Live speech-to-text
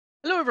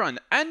everyone,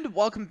 and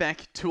welcome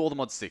back to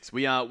Allthemod 6.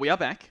 We are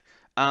back.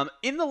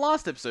 In the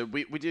last episode,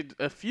 we did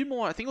a few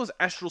more, I think it was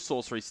Astral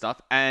Sorcery stuff,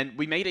 and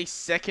we made a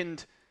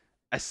second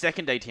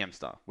ATM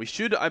star. We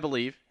should, I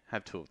believe,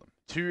 have two of them.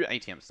 2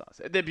 ATM stars.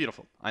 They're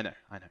beautiful. I know.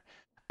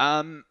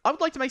 I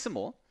would like to make some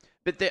more,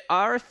 but there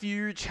are a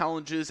few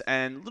challenges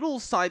and little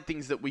side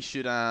things that we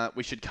should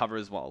cover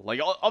as well. Like,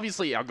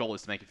 obviously, our goal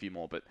is to make a few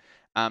more, but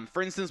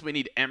for instance, we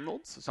need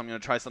emeralds, so I'm going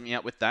to try something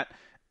out with that.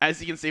 As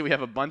you can see, we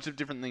have a bunch of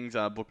different things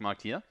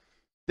bookmarked here.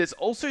 There's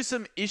also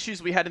some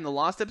issues we had in the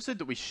last episode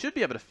that we should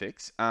be able to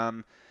fix.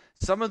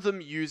 Some of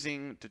them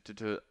using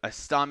a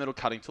star metal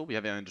cutting tool. We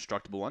have our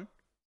indestructible one.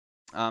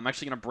 I'm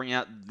actually going to bring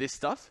out this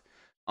stuff.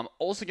 I'm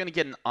also going to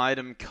get an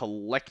item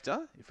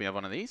collector, if we have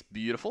one of these.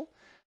 Beautiful.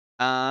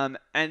 And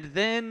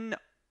then,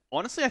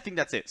 honestly, I think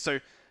that's it.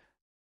 So,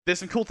 there's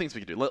some cool things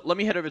we can do. Let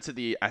me head over to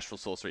the Astral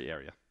Sorcery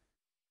area.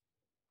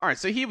 Alright,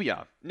 so here we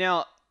are.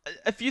 Now,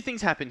 a few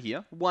things happen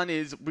here. One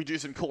is we do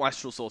some cool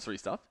Astral Sorcery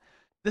stuff.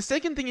 The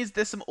second thing is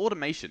there's some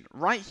automation.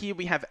 Right here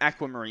we have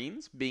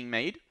aquamarines being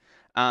made.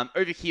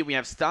 Over here we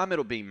have star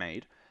metal being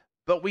made.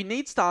 But we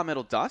need star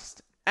metal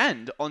dust.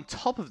 And on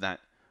top of that,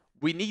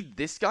 we need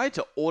this guy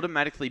to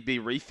automatically be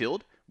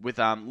refilled with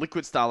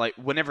liquid starlight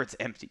whenever it's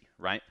empty,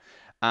 right?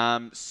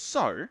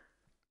 So,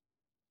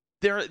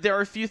 there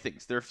are a few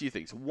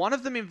things. One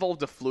of them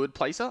involved a fluid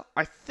placer.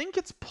 I think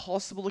it's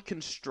possible a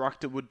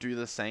constructor would do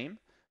the same.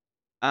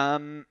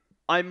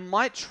 I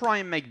might try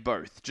and make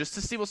both, just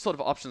to see what sort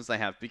of options they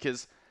have,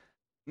 because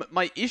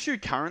my issue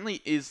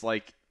currently is,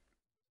 like,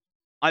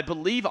 I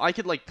believe I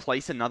could, like,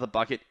 place another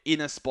bucket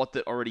in a spot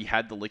that already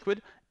had the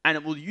liquid, and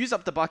it will use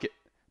up the bucket,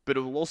 but it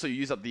will also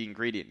use up the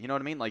ingredient, you know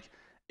what I mean? Like,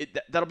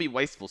 that'll be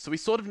wasteful, so we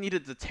sort of need to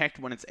detect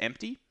when it's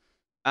empty.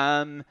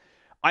 I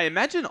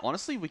imagine,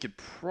 honestly, we could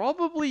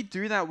probably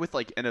do that with,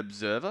 like, an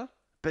observer,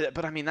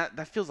 but I mean,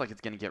 that feels like it's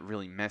going to get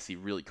really messy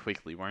really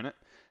quickly, won't it?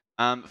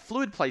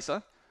 Fluid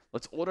placer.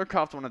 Let's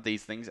autocraft one of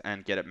these things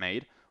and get it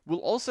made.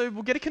 We'll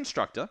get a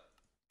constructor.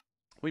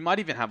 We might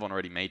even have one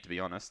already made, to be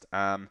honest.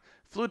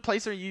 Fluid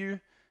placer, are you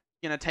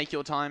gonna take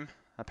your time?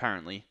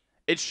 Apparently.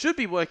 It should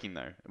be working,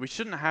 though. We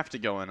shouldn't have to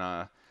go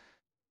and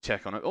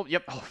check on it. Oh,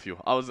 yep. Oh, phew.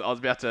 I was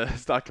about to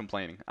start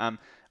complaining.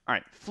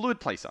 Alright. Fluid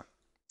placer.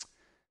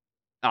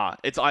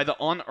 It's either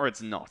on or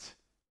it's not.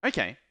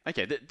 Okay. I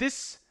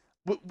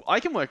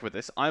can work with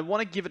this. I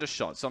want to give it a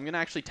shot. So I'm going to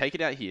actually take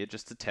it out here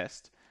just to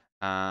test.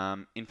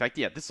 In fact,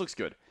 yeah, this looks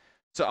good.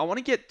 So I want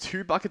to get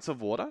 2 buckets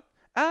of water.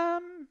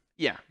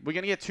 Yeah, we're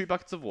going to get 2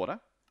 buckets of water.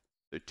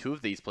 So 2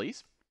 of these,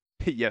 please.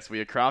 Yes, we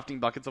are crafting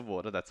buckets of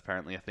water. That's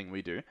apparently a thing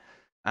we do.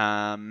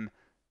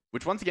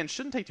 Which, once again,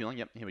 shouldn't take too long.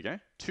 Yep, here we go.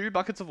 2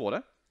 buckets of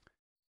water.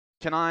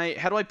 How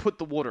do I put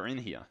the water in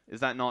here? Is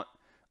that not...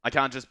 I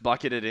can't just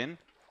bucket it in?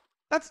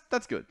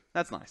 That's good.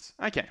 That's nice.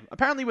 Okay,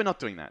 apparently we're not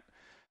doing that.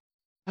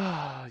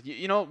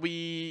 You know what?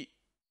 We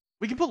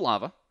can put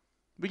lava.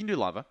 We can do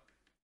lava.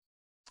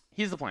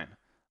 Here's the plan.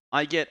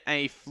 I get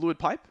a fluid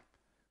pipe.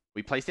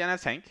 We place down our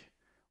tank.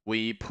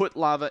 We put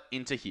lava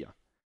into here.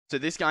 So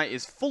this guy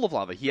is full of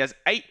lava. He has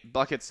 8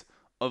 buckets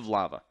of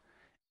lava.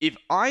 If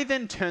I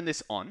then turn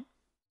this on,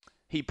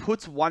 he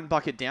puts 1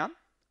 bucket down.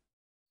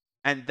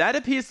 And that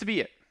appears to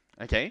be it.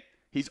 Okay?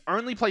 He's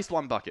only placed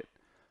 1 bucket.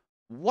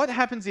 What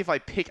happens if I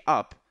pick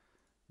up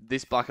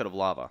this bucket of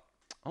lava?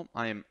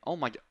 Oh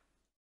my god.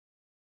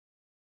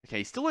 Okay,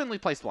 he still only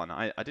placed 1.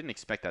 I didn't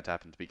expect that to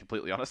happen, to be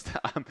completely honest.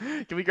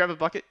 Can we grab a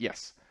bucket?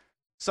 Yes.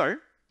 So,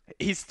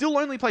 he's still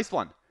only placed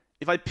 1.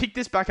 If I pick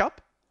this back up,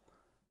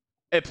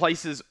 it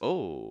places...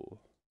 Oh.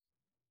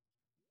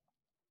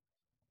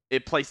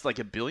 It placed like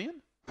 1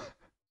 billion?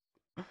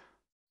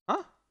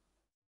 Huh?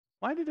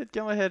 Why did it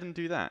go ahead and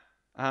do that?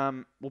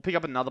 We'll pick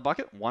up another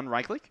bucket. 1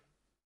 right click.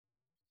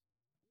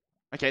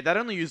 Okay, that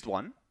only used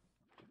 1.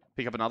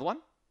 Pick up another one.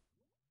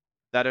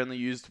 That only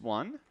used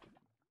 1.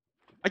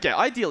 Okay,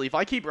 ideally, if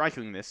I keep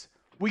right-clicking this,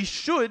 we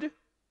should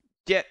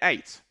get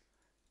 8.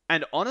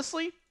 And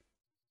honestly,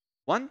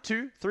 1,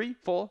 2, 3,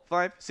 4,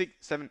 5, 6,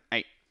 7,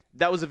 8.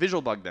 That was a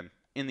visual bug then,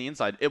 in the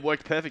inside. It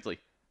worked perfectly.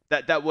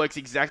 That works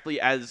exactly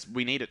as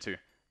we need it to.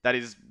 That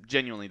is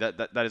genuinely,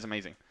 that is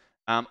amazing.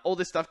 All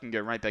this stuff can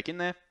go right back in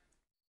there.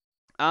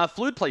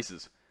 Fluid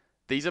places.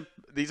 These are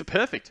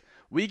perfect.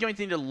 We're going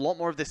to need a lot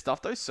more of this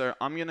stuff though, so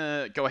I'm going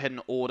to go ahead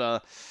and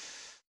order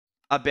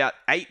about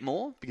 8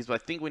 more, because I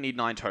think we need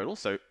 9 total.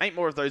 So 8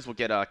 more of those will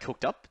get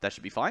cooked up. That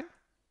should be fine.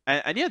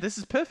 And yeah, this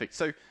is perfect.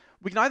 So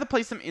we can either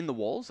place them in the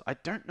walls. I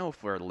don't know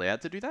if we're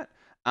allowed to do that.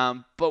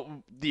 But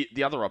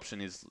the other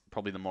option is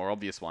probably the more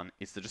obvious one,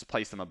 is to just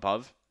place them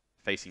above,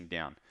 facing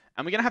down.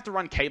 And we're going to have to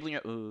run cabling.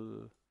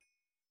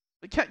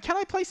 Can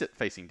I place it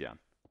facing down?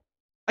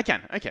 I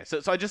can. Okay, so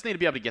I just need to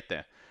be able to get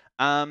there.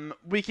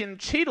 We can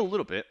cheat a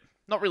little bit.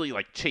 Not really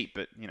like cheat,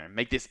 but, you know,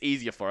 make this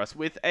easier for us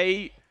with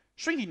a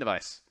shrinking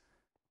device.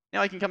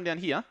 Now I can come down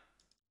here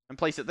and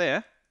place it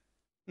there.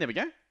 There we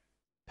go.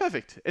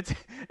 Perfect.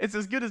 It's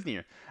as good as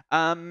new.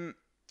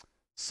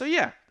 So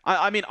yeah,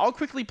 I mean, I'll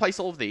quickly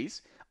place all of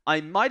these. I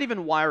might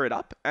even wire it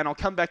up, and I'll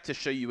come back to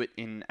show you it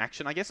in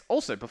action, I guess.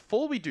 Also,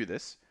 before we do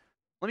this,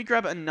 Let me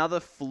grab another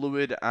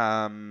fluid,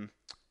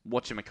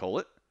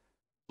 whatchamacallit,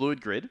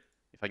 fluid grid.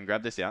 If I can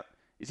grab this out.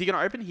 Is he going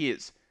to open? He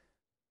is.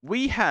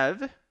 We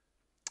don't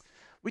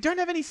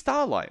have any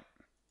starlight.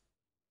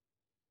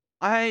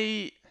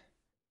 You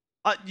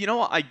know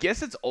what? I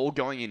guess it's all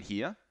going in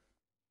here.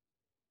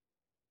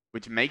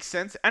 Which makes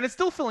sense. And it's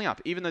still filling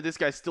up, even though this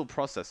guy's still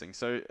processing.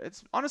 So,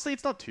 honestly,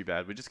 it's not too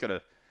bad. We just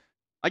gotta...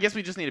 I guess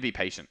we just need to be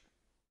patient.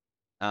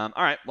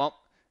 Alright, well,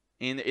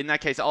 in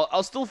that case,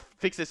 I'll still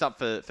fix this up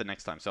for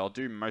next time. So, I'll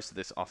do most of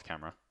this off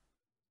camera.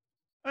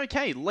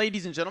 Okay,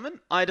 ladies and gentlemen,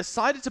 I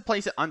decided to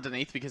place it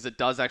underneath because it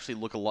does actually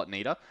look a lot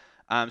neater.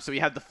 So, we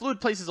have the fluid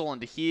places all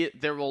under here.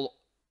 They're all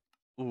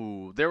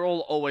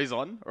always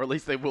on. Or at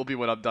least they will be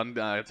when I'm done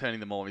turning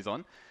them always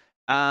on.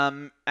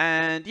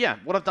 And yeah,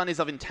 what I've done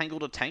is I've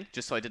entangled a tank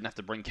just so I didn't have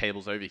to bring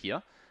cables over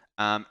here.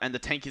 And the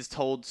tank is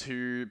told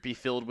to be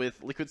filled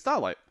with liquid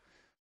starlight.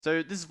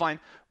 So this is fine.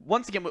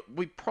 Once again,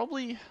 we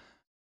probably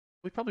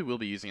will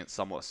be using it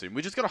somewhat soon.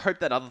 We just gotta hope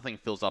that other thing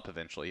fills up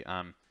eventually.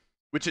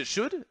 Which it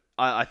should.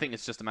 I think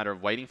it's just a matter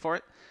of waiting for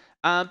it.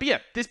 But yeah,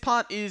 this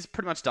part is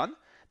pretty much done.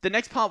 The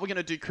next part we're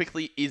gonna do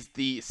quickly is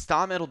the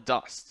star metal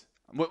dust.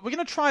 We're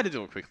gonna try to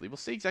do it quickly. We'll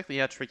see exactly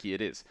how tricky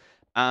it is.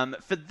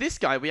 For this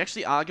guy, we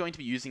actually are going to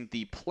be using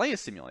the player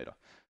simulator.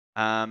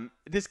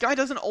 This guy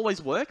doesn't always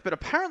work, but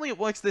apparently it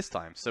works this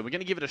time, so we're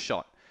going to give it a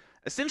shot.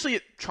 Essentially,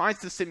 it tries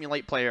to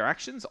simulate player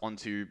actions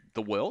onto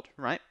the world,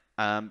 right?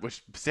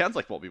 Which sounds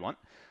like what we want.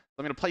 So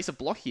I'm going to place a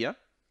block here,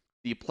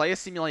 the player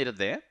simulator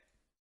there.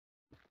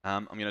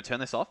 I'm going to turn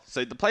this off.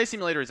 So the player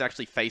simulator is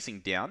actually facing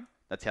down.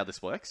 That's how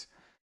this works.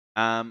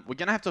 We're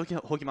going to have to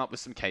hook him up with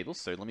some cables,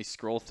 so let me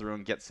scroll through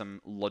and get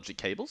some logic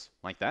cables,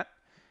 like that.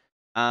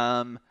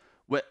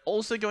 We're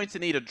also going to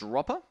need a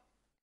dropper.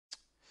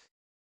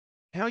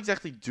 How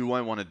exactly do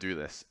I want to do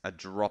this? A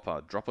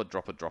dropper.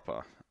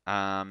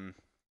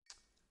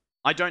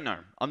 I don't know.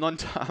 I'm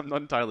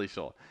not entirely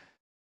sure.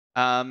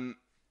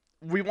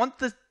 We want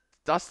the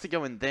dust to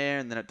go in there,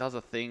 and then it does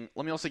a thing.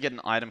 Let me also get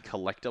an item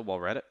collector while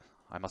we're at it.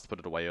 I must have put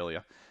it away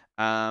earlier.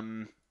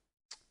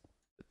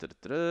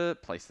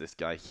 Place this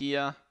guy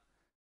here.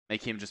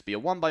 Make him just be a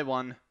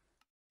 1x1.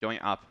 Going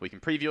up. We can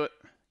preview it.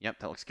 Yep,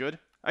 that looks good.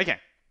 Okay.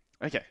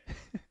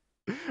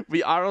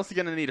 We are also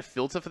going to need a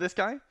filter for this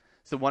guy.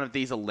 So one of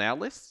these allow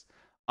lists.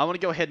 I want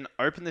to go ahead and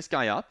open this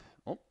guy up.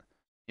 Oh,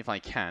 if I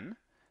can.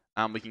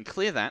 We can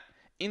clear that.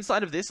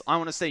 Inside of this, I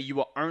want to say you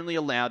are only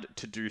allowed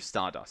to do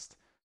Stardust.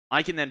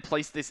 I can then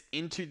place this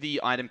into the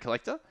item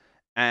collector.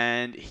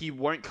 And he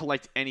won't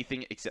collect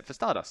anything except for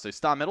Stardust. So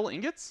Star Metal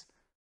ingots,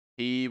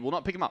 he will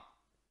not pick them up.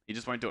 He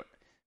just won't do it.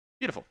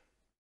 Beautiful.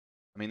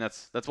 I mean,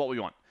 that's what we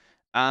want.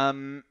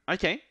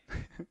 Okay.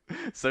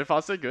 So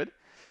far, so good.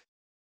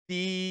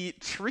 The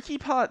tricky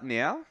part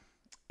now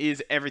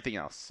is everything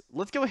else.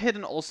 Let's go ahead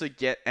and also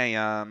get a,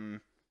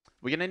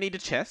 we're going to need a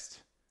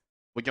chest.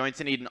 We're going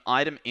to need an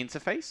item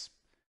interface.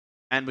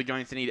 And we're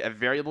going to need a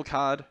variable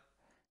card.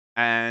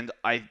 And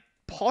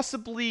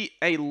possibly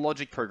a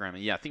logic programmer.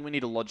 Yeah, I think we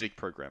need a logic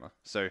programmer.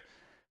 So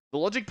the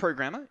logic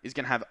programmer is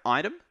going to have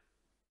item,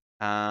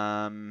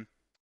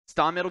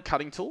 star metal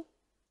cutting tool,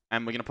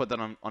 and we're going to put that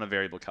on a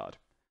variable card.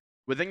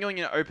 We're then going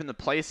to open the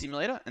player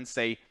simulator and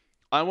say,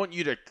 I want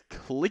you to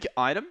click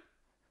item,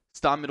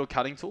 star metal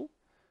cutting tool,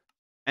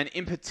 and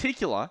in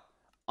particular,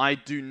 I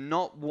do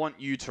not want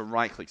you to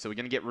right click. So we're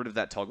going to get rid of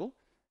that toggle.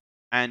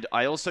 And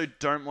I also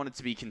don't want it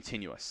to be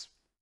continuous.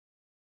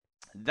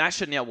 That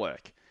should now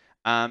work.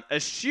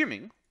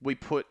 Assuming we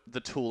put the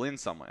tool in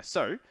somewhere.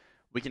 So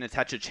we can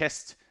attach a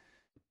chest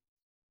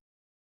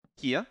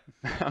here.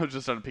 I was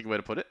just trying to pick a way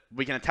to put it.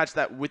 We can attach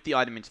that with the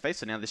item interface.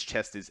 So now this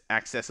chest is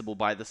accessible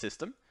by the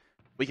system.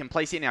 We can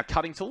place in our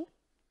cutting tool.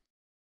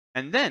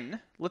 And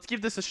then let's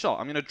give this a shot.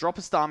 I'm going to drop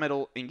a star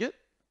metal ingot.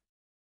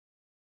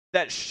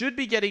 That should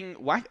be getting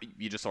whacked.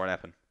 You just saw it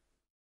happen.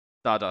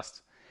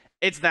 Stardust.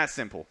 It's that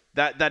simple.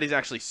 That is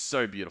actually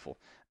so beautiful.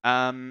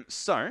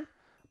 So I'm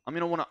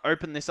going to want to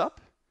open this up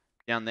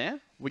down there.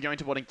 We're going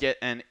to want to get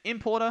an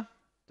importer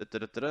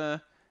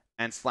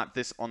and slap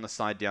this on the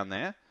side down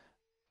there.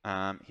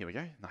 Here we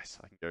go. Nice.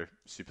 I can go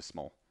super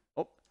small.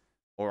 Oh,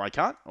 or I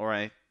can't.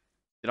 What?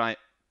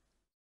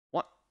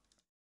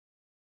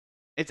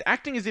 It's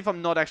acting as if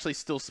I'm not actually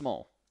still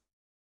small.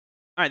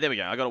 All right, there we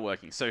go. I got it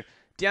working. So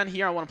down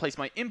here, I want to place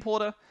my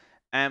importer.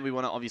 And we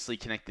want to obviously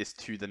connect this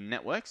to the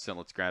network. So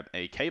let's grab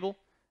a cable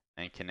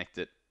and connect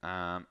it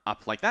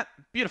up like that.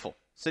 Beautiful.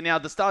 So now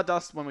the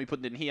Stardust, when we put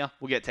it in here,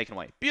 will get taken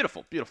away.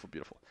 Beautiful, beautiful,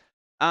 beautiful.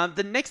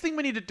 The next thing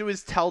we need to do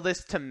is tell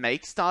this to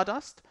make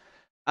Stardust.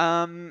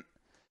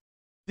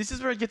 This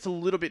is where it gets a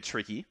little bit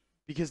tricky,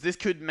 because this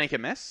could make a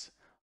mess.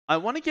 I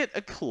want to get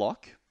a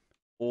clock,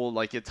 or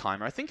like a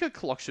timer. I think a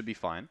clock should be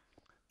fine.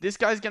 This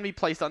guy's going to be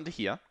placed under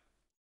here.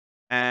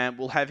 And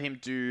we'll have him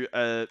do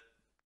a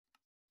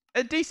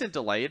decent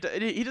delay.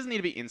 He doesn't need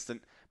to be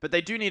instant, but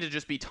they do need to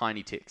just be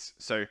tiny ticks.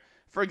 So,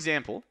 for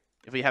example,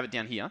 if we have it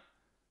down here,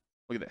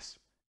 look at this.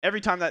 Every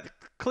time that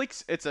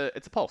clicks, it's a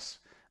pulse.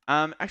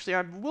 Actually,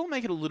 I will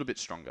make it a little bit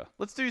stronger.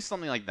 Let's do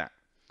something like that.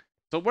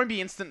 So it won't be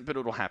instant, but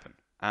it'll happen.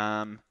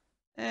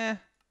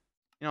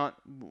 You know what?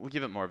 We'll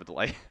give it more of a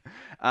delay.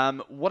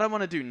 What I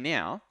want to do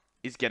now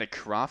is get a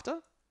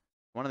crafter.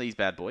 One of these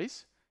bad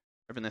boys.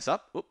 Open this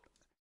up. Oop,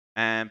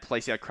 and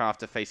place our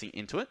crafter facing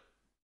into it.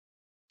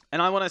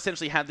 And I want to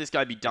essentially have this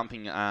guy be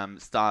dumping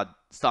star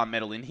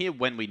metal in here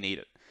when we need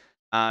it.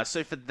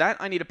 So for that,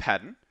 I need a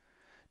pattern.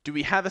 Do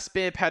we have a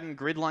spare pattern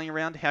grid lying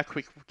around? How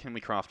quick can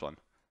we craft one?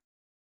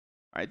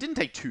 Alright, it didn't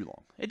take too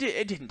long. It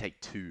didn't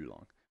take too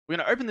long. We're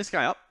going to open this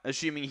guy up,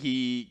 assuming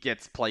he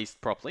gets placed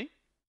properly.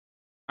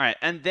 Alright,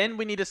 and then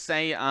we need to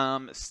say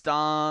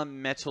star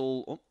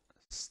metal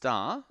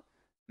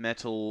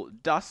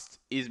dust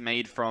is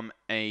made from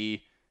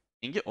a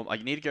ingot. I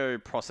need to go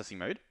processing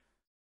mode.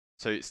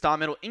 So star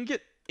metal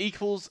ingot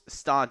equals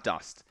star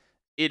dust.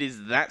 It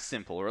is that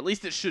simple, or at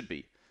least it should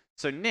be.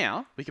 So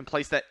now we can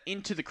place that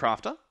into the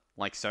crafter,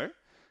 like so.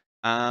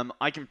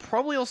 I can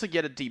probably also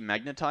get a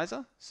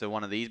demagnetizer, so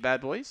one of these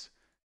bad boys,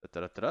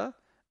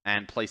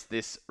 and place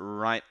this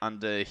right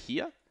under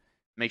here.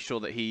 Make sure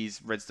that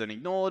he's redstone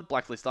ignored,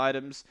 blacklist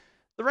items.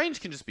 The range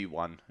can just be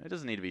 1. It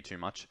doesn't need to be too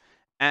much.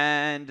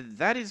 And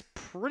that is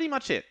pretty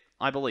much it,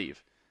 I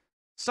believe.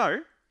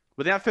 So,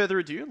 without further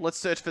ado, let's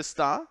search for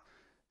star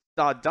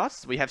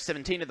dust. We have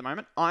 17 at the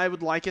moment. I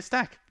would like a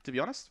stack, to be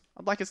honest.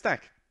 I'd like a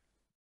stack.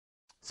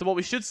 So what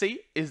we should see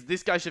is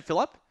this guy should fill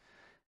up,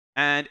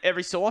 and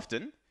every so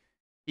often,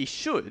 he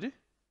should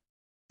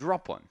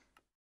drop one.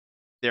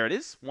 There it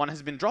is. One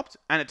has been dropped,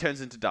 and it turns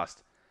into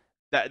dust.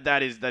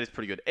 That is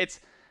pretty good. It's,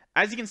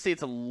 as you can see,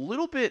 it's a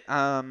little bit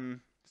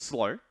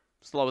slower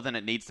than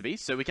it needs to be.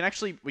 So we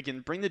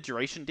can bring the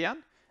duration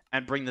down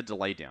and bring the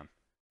delay down.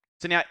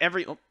 So now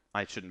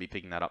I shouldn't be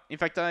picking that up. In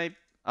fact, I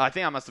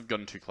think I must have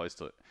gotten too close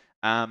to it.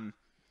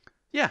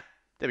 Yeah,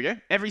 there we go.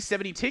 Every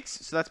 70 ticks,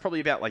 so that's probably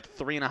about like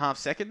 3.5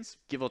 seconds,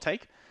 give or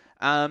take.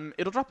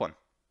 It'll drop one,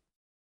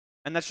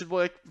 and that should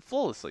work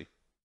flawlessly.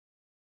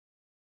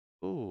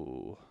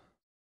 Ooh.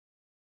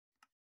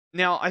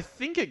 Now I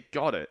think it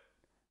got it,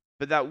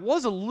 but that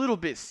was a little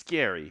bit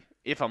scary,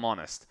 if I'm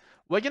honest.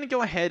 We're going to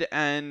go ahead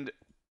and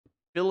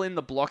fill in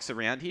the blocks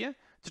around here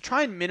to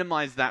try and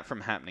minimize that from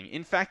happening.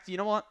 In fact, you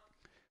know what?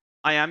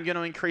 I am going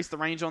to increase the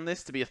range on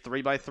this to be a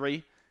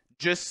 3x3,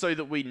 just so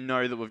that we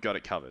know that we've got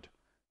it covered.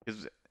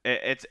 Because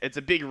it's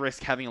a big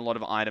risk having a lot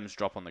of items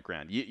drop on the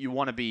ground. You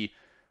want to be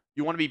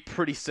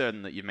pretty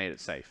certain that you've made it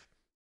safe.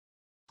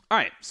 All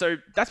right, so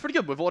that's pretty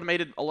good. We've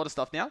automated a lot of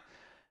stuff now.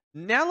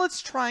 Now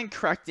let's try and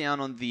crack down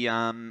on the,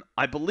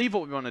 I believe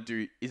what we want to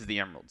do is the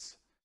emeralds.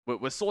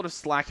 We're sort of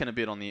slacking a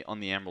bit on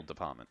the emerald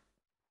department.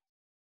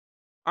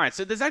 All right,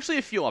 so there's actually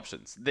a few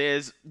options.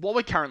 There's what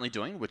we're currently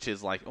doing, which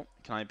is like, oh,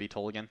 can I be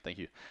tall again? Thank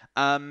you.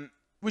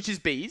 Which is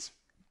bees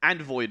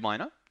and void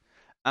miner.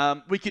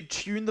 We could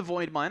tune the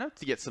void miner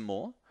to get some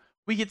more.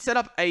 We could set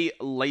up a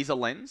laser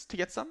lens to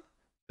get some.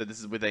 So this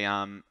is with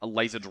a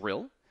laser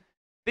drill.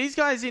 These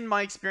guys, in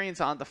my experience,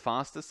 aren't the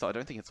fastest, so I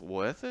don't think it's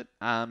worth it.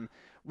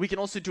 We can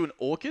also do an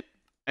orchid.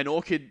 An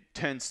orchid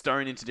turns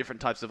stone into different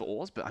types of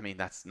ores, but I mean,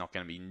 that's not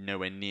going to be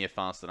nowhere near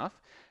fast enough.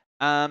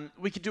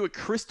 We could do a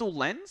crystal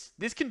lens.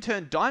 This can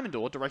turn diamond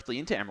ore directly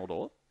into emerald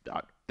ore.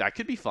 That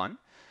could be fun.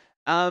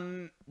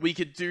 We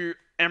could do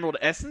emerald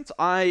essence.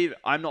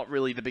 I'm not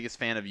really the biggest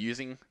fan of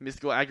using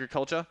mystical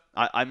agriculture.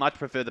 I much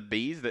prefer the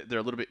bees. They're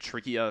a little bit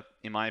trickier,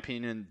 in my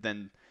opinion,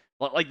 than...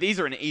 Like, these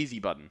are an easy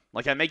button.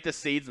 Like, I make the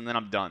seeds and then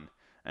I'm done.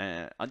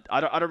 I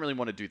don't really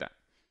want to do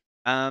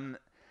that.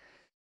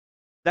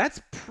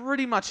 That's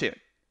pretty much it.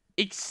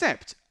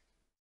 Except,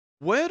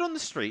 word on the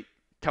street,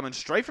 coming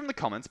straight from the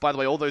comments. By the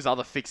way, all those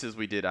other fixes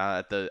we did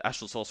at the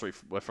Astral Sorcery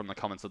were from the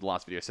comments of the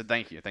last video, so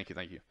thank you.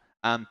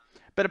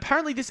 But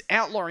apparently this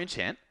Outlaw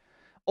enchant,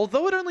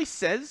 although it only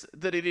says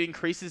that it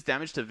increases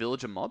damage to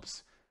villager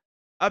mobs,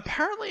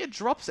 apparently it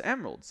drops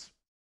emeralds.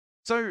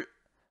 So,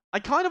 I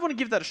kind of want to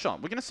give that a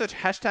shot. We're going to search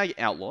hashtag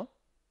Outlaw.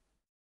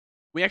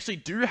 We actually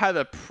do have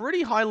a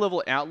pretty high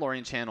level Outlaw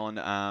enchant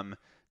on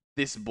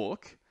this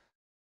book.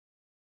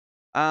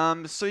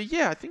 So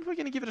yeah, I think we're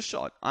going to give it a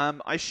shot.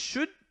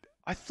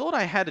 I thought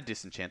I had a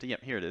disenchanter.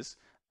 Yep, here it is.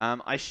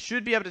 I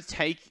should be able to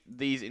take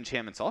these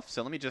enchantments off.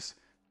 So let me just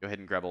go ahead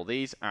and grab all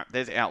these. Alright,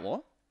 there's Outlaw.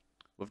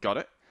 We've got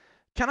it.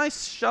 Can I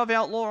shove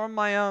Outlaw on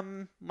my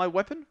my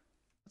weapon?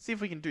 Let's see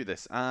if we can do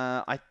this.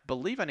 I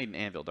believe I need an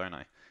anvil, don't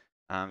I?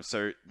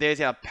 So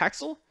there's our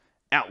Paxel.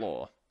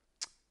 Outlaw.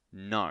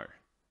 No.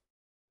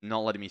 Not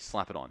letting me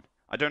slap it on.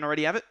 I don't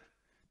already have it?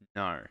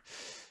 No.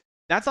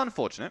 That's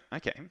unfortunate.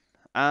 Okay.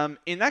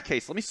 In that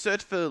case, let me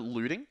search for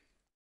looting.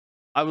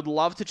 I would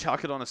love to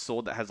chuck it on a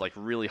sword that has like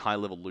really high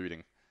level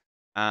looting.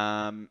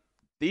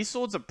 These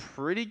swords are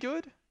pretty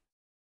good.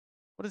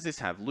 What does this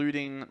have?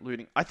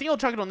 Looting. I think I'll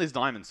chuck it on this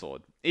diamond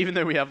sword. Even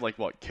though we have like,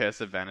 what, curse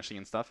of vanishing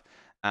and stuff.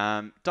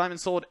 Diamond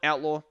sword,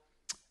 Outlaw.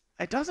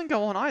 It doesn't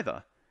go on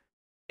either.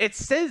 It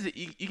says,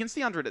 you can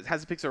see under it, it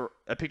has a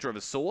picture of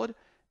a sword,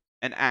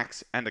 an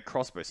axe, and a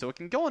crossbow. So it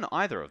can go on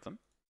either of them.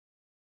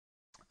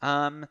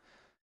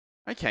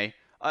 Okay.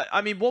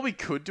 I mean, what we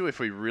could do if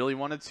we really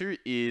wanted to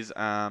is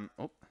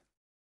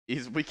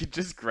we could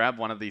just grab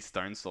one of these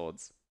stone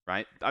swords,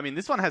 right? I mean,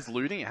 this one has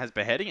looting, it has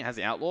beheading, it has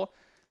outlaw.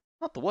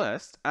 Not the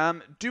worst.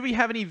 Do we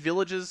have any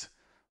villagers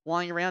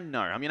lying around?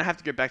 No. I'm going to have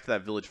to go back to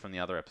that village from the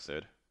other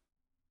episode.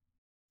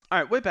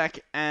 Alright, we're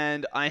back,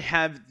 and I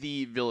have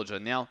the villager.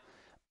 Now,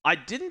 I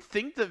didn't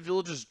think that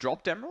villagers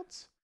dropped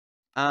emeralds.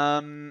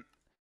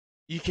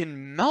 You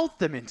can melt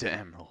them into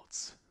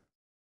emeralds.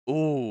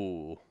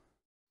 Ooh.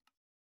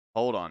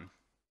 Hold on.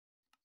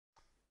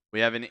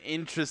 We have an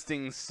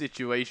interesting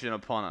situation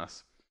upon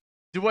us.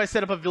 Do I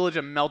set up a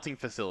villager melting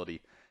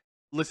facility?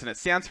 Listen, it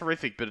sounds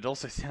horrific, but it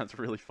also sounds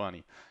really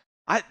funny.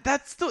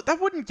 That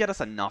wouldn't get us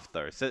enough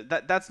though, so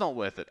that's not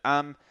worth it.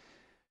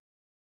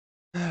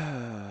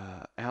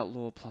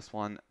 Outlaw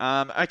 +1.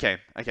 Okay.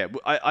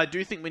 I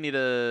do think we need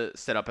to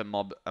set up a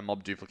mob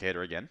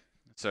duplicator again.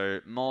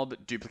 So mob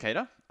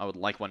duplicator, I would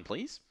like one,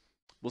 please.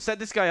 We'll set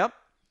this guy up.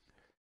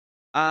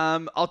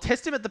 I'll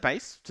test him at the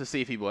base to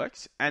see if he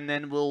works, and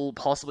then we'll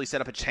possibly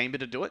set up a chamber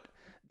to do it.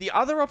 The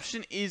other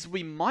option is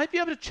we might be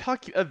able to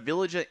chuck a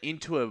villager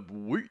into a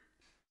woot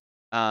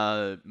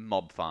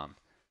mob farm.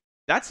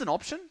 That's an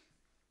option.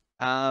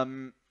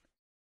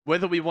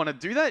 Whether we want to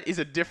do that is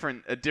a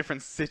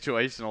different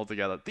situation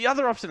altogether. The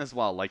other option as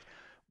well, like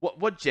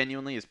what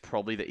genuinely is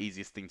probably the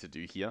easiest thing to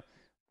do here,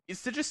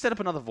 is to just set up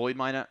another void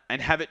miner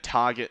and have it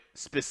target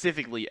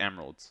specifically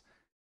emeralds.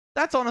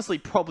 That's honestly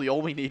probably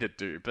all we need to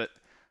do, but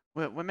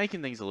we're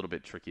making things a little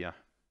bit trickier.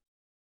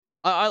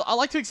 I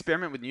like to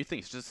experiment with new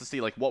things just to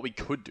see like what we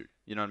could do.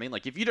 You know what I mean?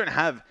 Like if you don't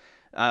have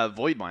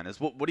void miners,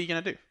 what are you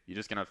gonna do? You're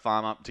just gonna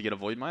farm up to get a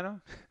void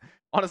miner?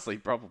 Honestly,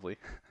 probably.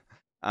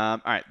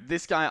 Alright,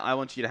 this guy I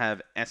want you to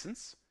have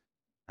essence.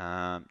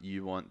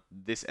 You want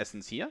this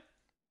essence here.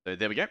 So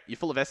there we go. You're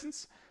full of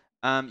essence.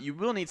 You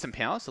will need some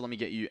power, so let me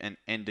get you an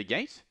ender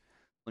gate.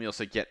 Let me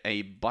also get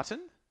a button.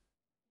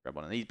 Grab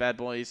one of these bad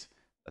boys.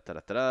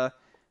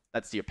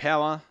 That's your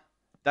power.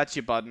 That's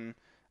your button.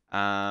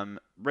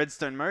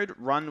 Redstone mode.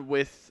 Run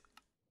with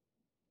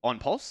on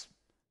pulse.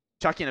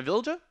 Chuck in a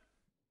villager.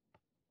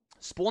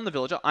 Spawn the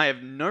villager. I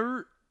have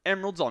no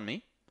emeralds on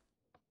me.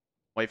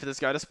 Wait for this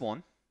guy to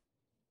spawn.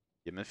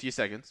 Give him a few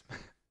seconds.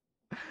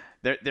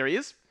 there he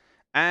is.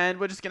 And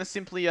we're just going to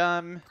simply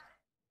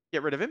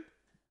get rid of him.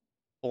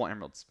 4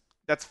 emeralds.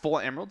 That's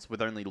 4 emeralds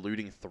with only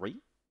looting 3.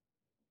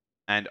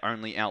 And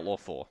only outlaw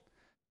 4.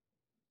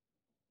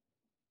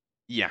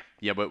 Yeah,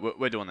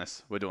 we're doing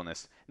this. We're doing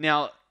this.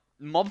 Now,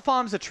 mob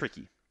farms are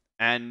tricky.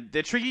 And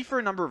they're tricky for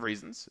a number of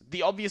reasons.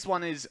 The obvious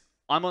one is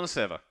I'm on a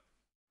server.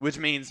 Which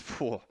means,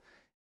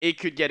 it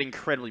could get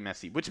incredibly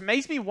messy. Which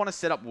makes me want to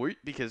set up Woot,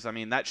 because, I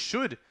mean, that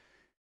should...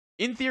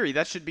 In theory,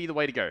 that should be the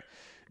way to go.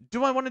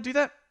 Do I want to do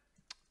that?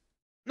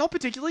 Not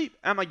particularly.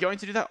 Am I going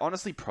to do that?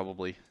 Honestly,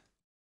 probably.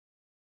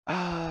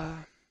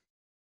 I'm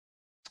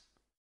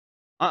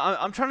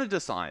trying to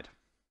decide.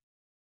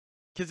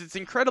 Because it's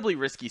incredibly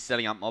risky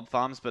setting up mob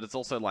farms, but it's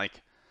also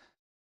like...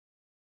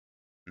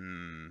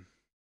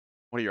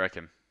 What do you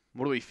reckon?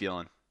 What are we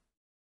feeling?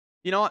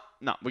 You know what?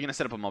 No, we're going to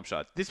set up a mob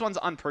shard. This one's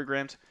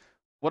unprogrammed.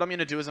 What I'm going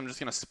to do is I'm just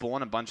going to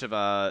spawn a bunch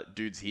of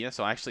dudes here.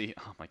 So I actually...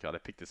 Oh my god, I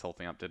picked this whole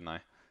thing up, didn't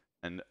I?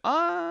 And,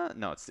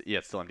 no, it's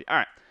still empty.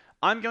 Alright,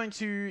 I'm going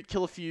to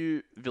kill a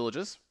few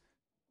villagers.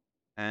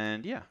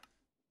 And, yeah.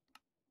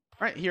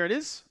 Alright, here it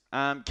is.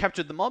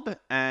 Captured the mob,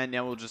 and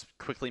now we'll just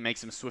quickly make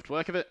some swift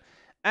work of it.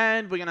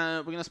 And we're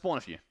gonna spawn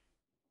a few.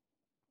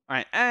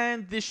 Alright,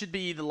 and this should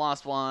be the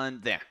last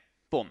one. There.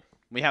 Boom.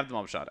 We have the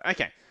mob shard.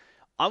 Okay.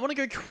 I want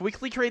to go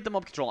quickly create the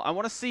mob controller. I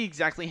want to see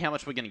exactly how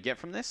much we're going to get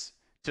from this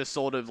to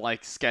sort of,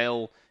 like,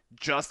 scale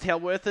just how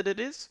worth it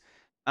is.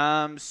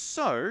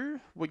 So,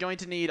 we're going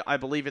to need, I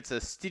believe it's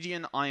a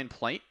Stygian iron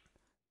plate,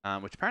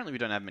 which apparently we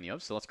don't have many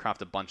of, so let's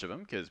craft a bunch of them,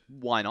 because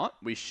why not?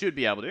 We should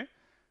be able to.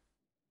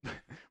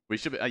 We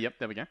should be, yep,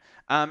 there we go.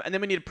 And then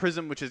we need a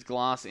prism, which is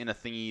glass in a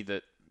thingy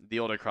that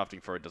the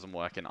auto-crafting for it doesn't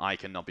work, and I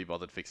cannot be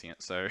bothered fixing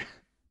it, so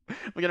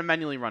we're going to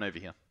manually run over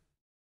here.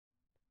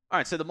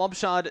 Alright, so the mob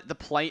shard, the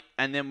plate,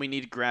 and then we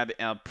need to grab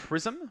our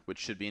prism, which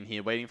should be in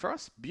here waiting for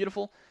us.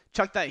 Beautiful.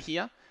 Chuck that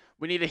here.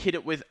 We need to hit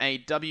it with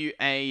a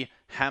WA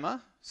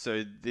hammer.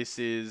 So this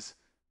is...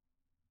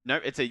 No,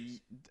 it's a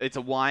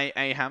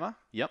YA hammer.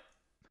 Yep.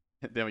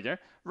 There we go.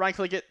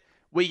 Right-click it.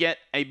 We get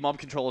a mob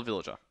controller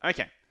villager.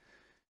 Okay.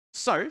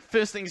 So,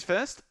 first things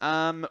first.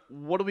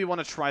 What do we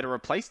want to try to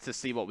replace to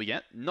see what we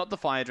get? Not the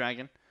fire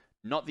dragon.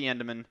 Not the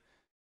enderman.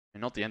 And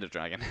not the ender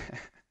dragon.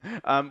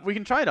 We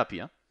can try it up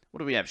here. What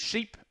do we have?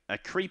 Sheep, a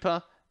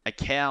creeper, a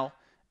cow,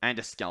 and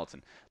a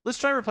skeleton. Let's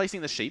try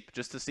replacing the sheep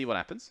just to see what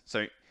happens.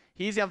 So,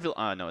 here's our villager.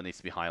 Oh, no, it needs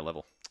to be higher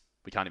level.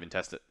 We can't even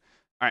test it.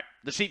 Alright,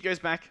 the sheep goes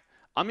back.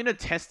 I'm going to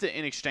test it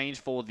in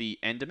exchange for the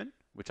enderman,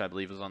 which I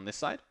believe is on this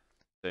side.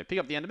 So, pick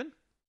up the enderman.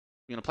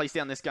 We're going to place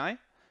down this guy.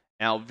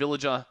 Our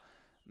villager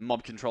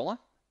mob controller.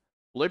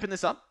 We'll open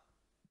this up.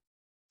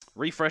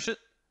 Refresh it,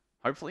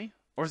 hopefully.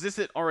 Or is this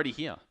it already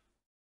here?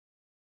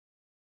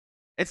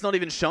 It's not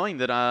even showing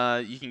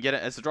that you can get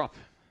it as a drop.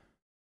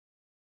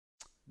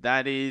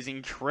 That is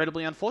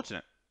incredibly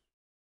unfortunate.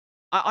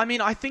 I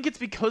mean, I think it's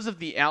because of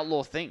the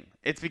outlaw thing.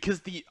 It's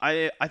because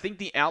I think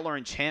the outlaw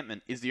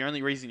enchantment is the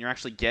only reason you're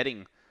actually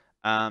getting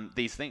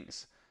these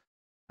things.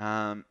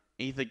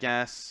 Ether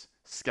gas,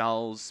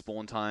 skulls,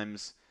 spawn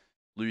times,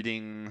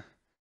 looting.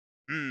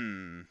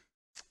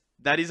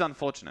 That is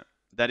unfortunate.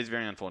 That is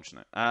very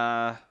unfortunate.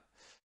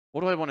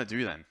 What do I want to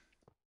do then?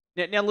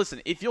 Now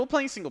listen, if you're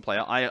playing single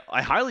player,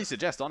 I highly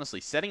suggest,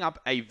 honestly, setting up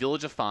a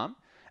villager farm,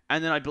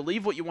 and then I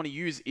believe what you want to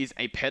use is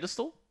a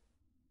pedestal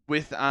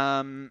with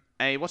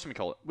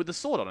with the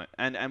sword on it,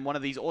 and one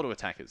of these auto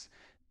attackers.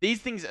 These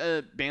things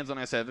are bans on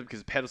our server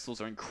because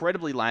pedestals are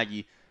incredibly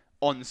laggy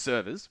on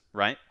servers,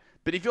 right?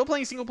 But if you're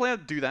playing single player,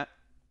 do that.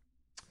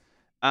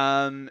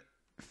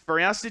 For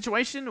our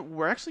situation,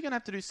 we're actually gonna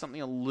have to do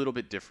something a little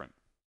bit different.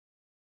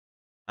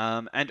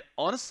 And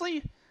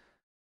honestly,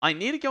 I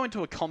need to go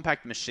into a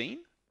compact machine,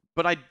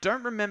 but I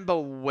don't remember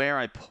where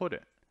I put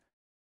it.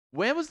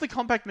 Where was the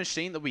compact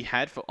machine that we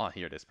had for... Oh,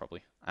 here it is,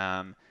 probably.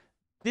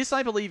 This,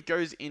 I believe,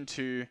 goes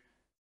into...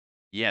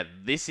 Yeah,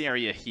 this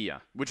area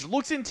here, which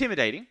looks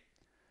intimidating,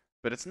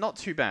 but it's not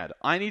too bad.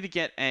 I need to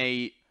get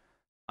a...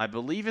 I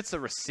believe it's a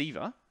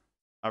receiver.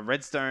 A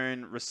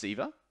redstone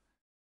receiver.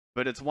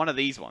 But it's one of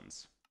these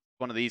ones.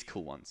 One of these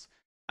cool ones.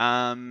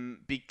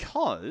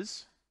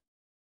 Because...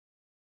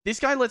 This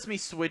guy lets me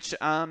switch,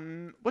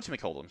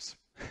 whatchamacallums?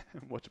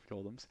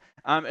 Whatchamacallums?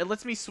 It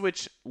lets me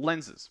switch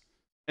lenses.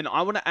 And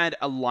I want to add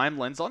a lime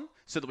lens on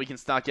so that we can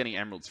start getting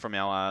emeralds from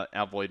our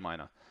void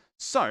miner.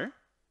 So,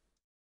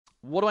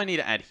 what do I need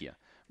to add here?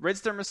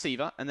 Redstone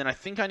receiver, and then I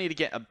think I need to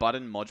get a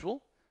button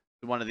module.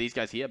 One of these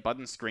guys here,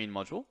 button screen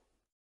module.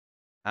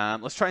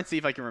 Let's try and see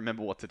if I can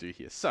remember what to do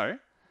here. So,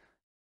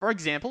 for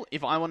example,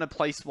 if I want to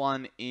place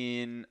one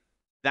in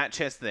that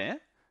chest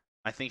there,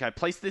 I think I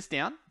place this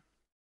down.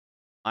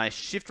 I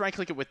shift right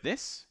click it with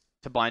this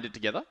to bind it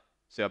together.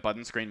 So our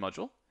button screen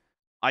module.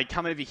 I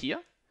come over here,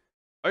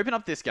 open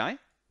up this guy,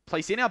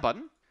 place in our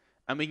button,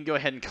 and we can go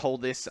ahead and call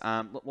this,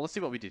 well, let's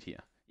see what we did here.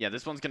 Yeah,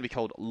 this one's going to be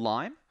called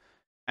lime.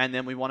 And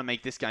then we want to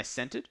make this guy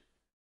centered.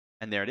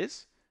 And there it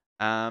is.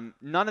 None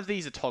of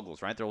these are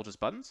toggles, right? They're all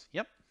just buttons.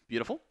 Yep,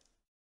 beautiful.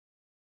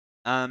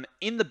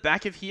 In the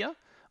back of here,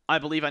 I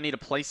believe I need to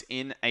place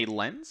in a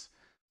lens.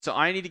 So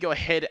I need to go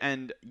ahead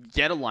and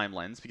get a lime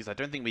lens because I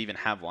don't think we even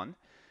have one.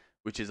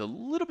 Which is a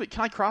little bit...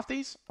 Can I craft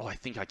these? Oh, I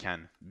think I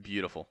can.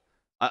 Beautiful.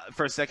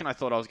 For a second, I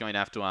thought I was going to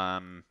have to,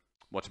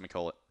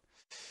 whatchamacallit?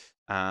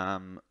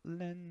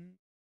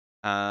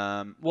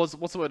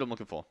 What's the word I'm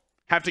looking for?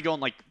 Have to go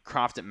and, like,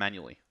 craft it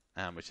manually,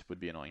 which would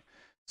be annoying.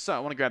 So, I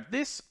want to grab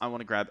this. I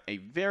want to grab a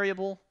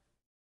variable.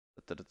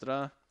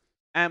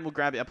 And we'll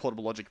grab our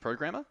portable logic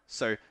programmer.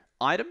 So,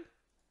 item,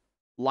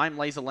 lime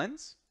laser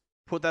lens,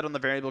 put that on the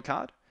variable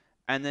card,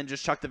 and then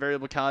just chuck the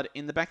variable card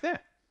in the back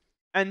there.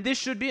 And this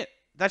should be it.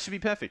 That should be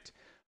perfect.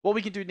 What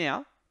we can do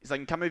now is I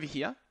can come over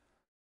here,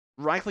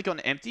 right-click on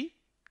empty.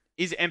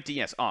 Is it empty?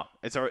 Yes. Oh,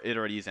 it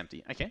already is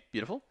empty. Okay,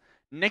 beautiful.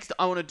 Next,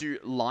 I want to do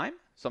lime.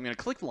 So I'm going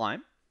to click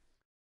lime.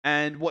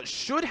 And what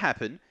should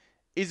happen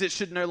is it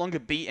should no longer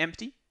be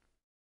empty.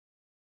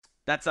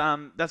 That's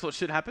what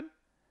should happen.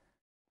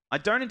 I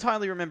don't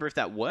entirely remember if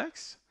that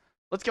works.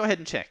 Let's go ahead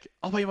and check.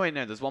 Oh, wait,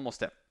 no. There's one more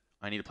step.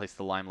 I need to place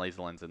the lime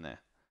laser lens in there.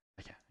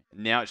 Okay,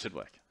 now it should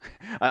work.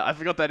 I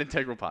forgot that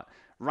integral part.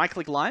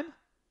 Right-click lime.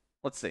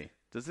 Let's see.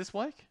 Does this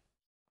work?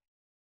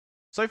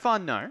 So far,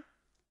 no.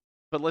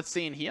 But let's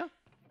see in here.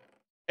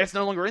 It's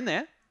no longer in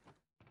there.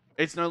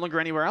 It's no longer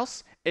anywhere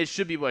else. It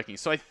should be working.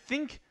 So I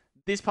think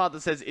this part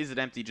that says, is it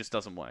empty, just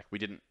doesn't work. We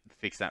didn't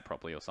fix that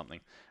properly or something.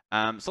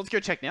 So let's go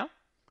check now.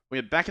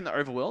 We're back in the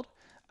overworld.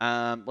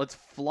 Let's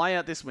fly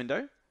out this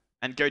window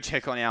and go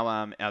check on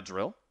our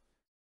drill,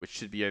 which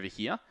should be over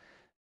here.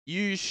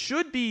 You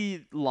should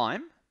be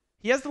lime.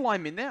 He has the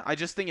lime in there. I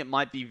just think it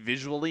might be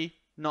visually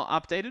not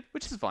updated,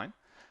 which is fine.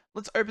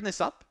 Let's open this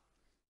up,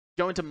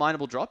 go into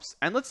mineable drops,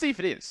 and let's see if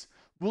it is.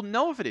 We'll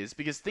know if it is,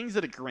 because things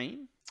that are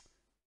green,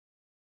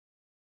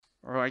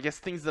 or I guess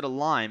things that are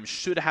lime,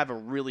 should have a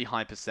really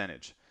high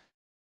percentage.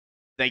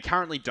 They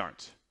currently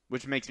don't,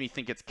 which makes me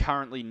think it's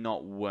currently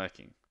not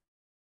working.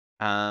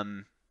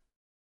 Alright,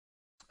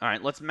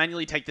 let's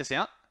manually take this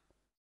out,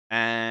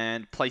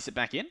 and place it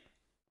back in.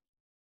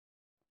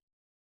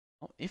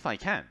 Oh, if I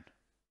can.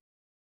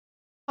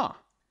 Huh.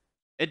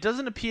 It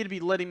doesn't appear to be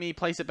letting me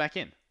place it back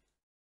in.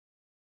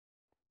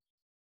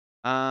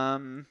 I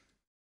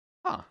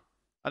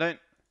don't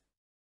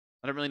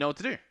really know what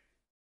to do.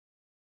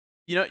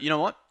 You know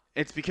what?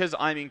 It's because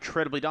I'm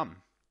incredibly dumb.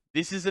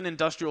 This is an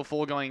industrial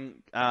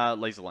foregoing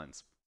laser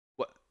lens.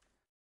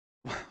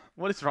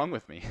 What is wrong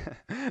with me?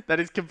 That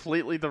is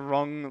completely the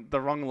wrong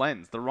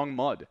lens, the wrong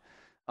mod.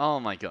 Oh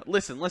my god.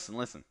 Listen.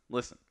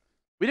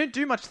 We don't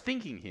do much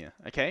thinking here,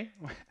 okay?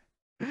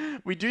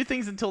 We do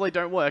things until they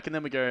don't work, and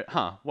then we go,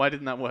 huh, why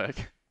didn't that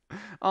work?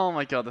 Oh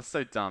my god, that's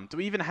so dumb. Do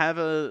we even have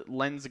a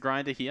lens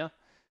grinder here?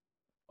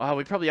 Oh,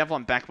 we probably have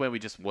one back where we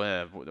just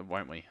were,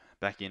 won't we?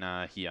 Back in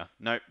here.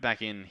 No,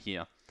 back in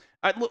here.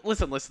 Alright, look,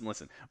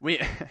 listen.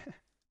 We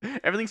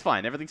everything's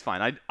fine.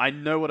 I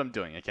know what I'm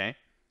doing, okay?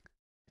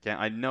 Okay,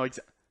 I know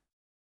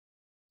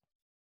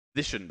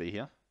this shouldn't be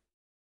here.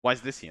 Why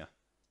is this here?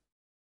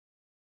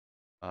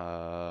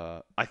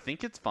 I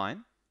think it's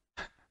fine.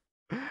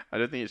 I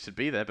don't think it should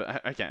be there,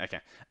 but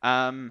okay.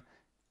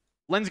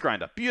 Lens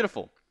grinder,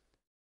 beautiful.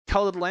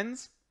 colored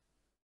lens,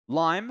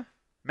 lime,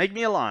 make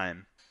me a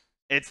lime.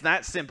 It's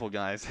that simple,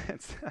 guys.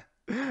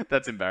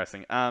 That's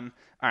embarrassing. All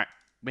right,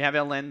 we have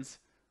our lens.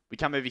 We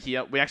come over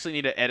here. We actually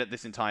need to edit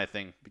this entire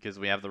thing because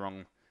we have the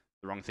wrong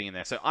thing in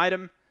there. So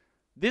item,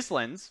 this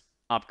lens,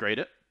 upgrade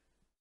it.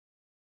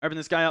 Open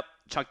this guy up,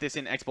 chuck this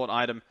in, export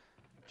item,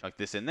 chuck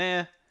this in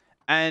there,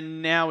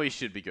 and now we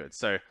should be good.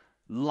 So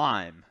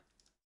lime.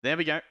 There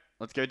we go.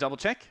 Let's go double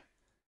check.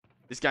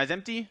 This guy's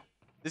empty.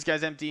 This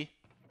guy's empty.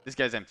 This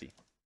guy's empty.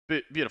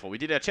 Beautiful. We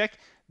did our check.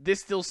 This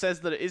still says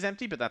that it is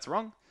empty, but that's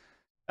wrong.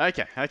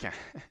 Okay.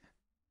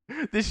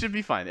 This should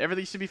be fine.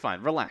 Everything should be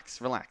fine.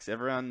 Relax.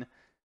 Everyone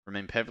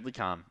remain perfectly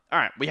calm. All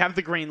right. We have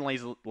the green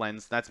laser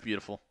lens. That's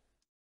beautiful.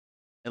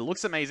 It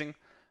looks amazing.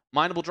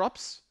 Mineable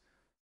drops.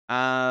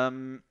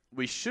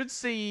 We should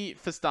see,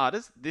 for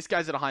starters, this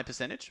guy's at a high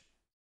percentage.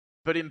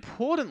 But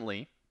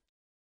importantly,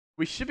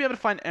 we should be able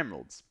to find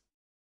emeralds.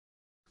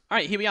 All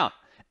right, here we are.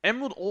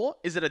 Emerald ore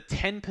is at a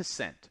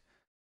 10%.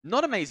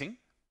 Not amazing,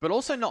 but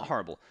also not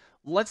horrible.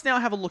 Let's now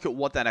have a look at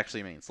what that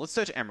actually means. Let's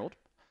search emerald.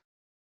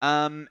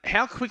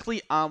 How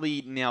quickly are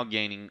we now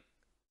gaining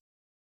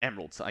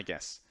emeralds, I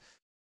guess?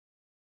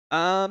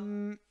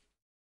 We're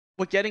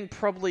getting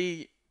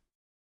probably...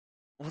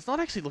 Well, it's not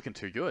actually looking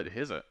too good,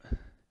 is it?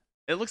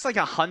 It looks like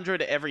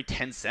 100 every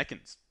 10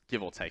 seconds,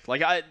 give or take.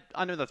 Like,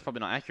 I know that's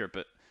probably not accurate,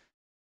 but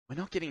we're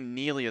not getting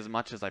nearly as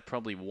much as I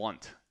probably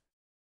want.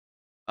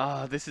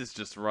 This is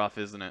just rough,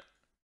 isn't it?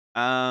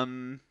 I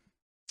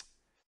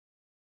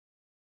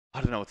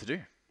don't know what to do.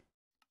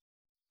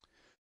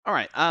 All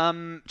right,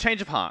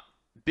 change of heart.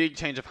 Big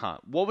change of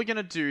heart. What we're going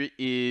to do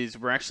is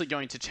we're actually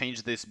going to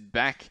change this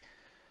back.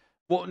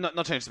 Well, not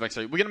change this back,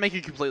 sorry. We're going to make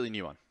a completely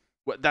new one.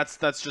 That's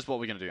just what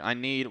we're going to do. I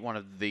need one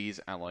of these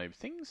alloy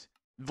things.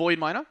 Void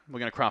miner. We're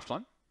going to craft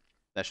one.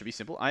 That should be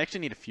simple. I actually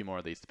need a few more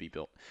of these to be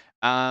built.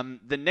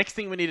 The next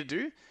thing we need to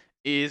do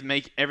is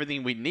make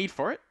everything we need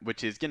for it,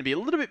 which is going to be a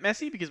little bit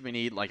messy because we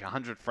need like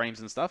 100 frames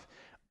and stuff.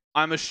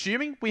 I'm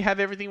assuming we have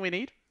everything we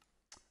need,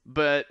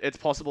 but it's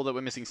possible that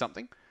we're missing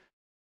something.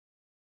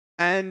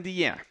 And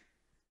yeah.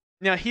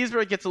 Now, here's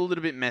where it gets a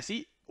little bit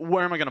messy.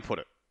 Where am I going to put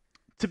it?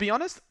 To be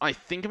honest, I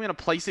think I'm going to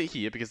place it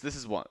here because this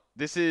is what?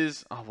 This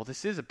is... Oh, well,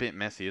 this is a bit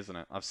messy, isn't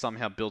it? I've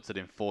somehow built it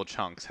in 4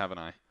 chunks, haven't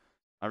I?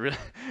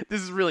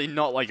 This is really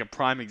not like a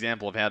prime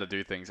example of how to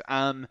do things.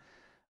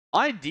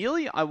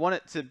 Ideally, I want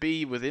it to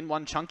be within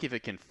 1 chunk if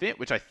it can fit,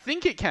 which I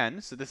think it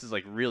can. So this is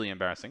like really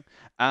embarrassing.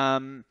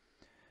 And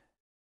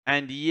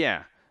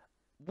yeah,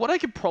 what I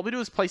could probably do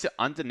is place it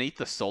underneath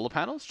the solar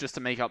panels just to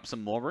make up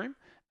some more room.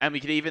 And we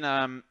could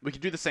even, we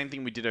could do the same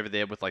thing we did over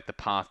there with like the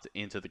path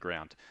into the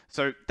ground.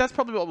 So that's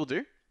probably what we'll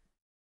do.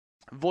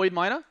 Void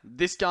miner,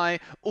 this guy.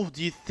 Oh,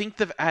 do you think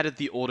they've added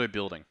the auto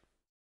building?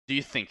 Do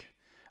you think?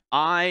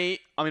 I'm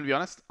going to be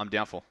honest, I'm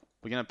doubtful.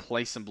 We're going to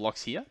place some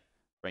blocks here.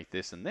 Break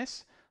this and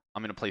this.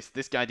 I'm going to place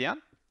this guy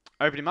down.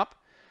 Open him up.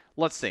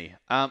 Let's see.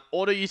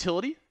 Auto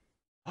utility.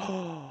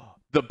 Oh,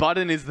 the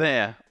button is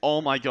there. Oh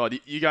my god.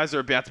 You guys are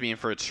about to be in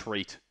for a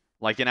treat.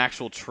 Like an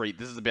actual treat.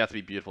 This is about to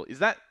be beautiful. Is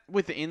that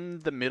within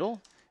the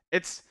middle?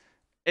 It's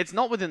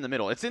not within the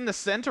middle. It's in the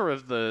center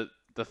of the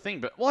thing.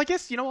 But, well, I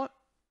guess, you know what?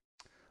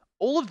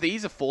 All of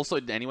these are force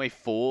loaded anyway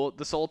for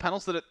the solar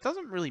panels, so that it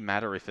doesn't really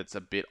matter if it's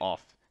a bit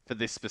off for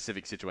this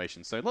specific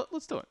situation. So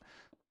let's do it.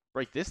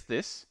 Break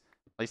this.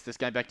 Place this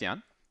guy back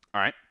down.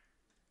 All right.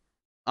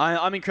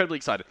 I'm incredibly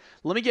excited.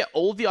 Let me get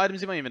all of the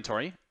items in my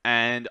inventory,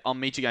 and I'll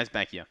meet you guys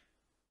back here.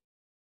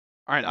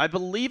 All right. I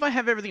believe I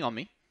have everything on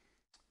me,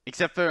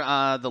 except for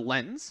the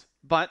lens.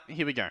 But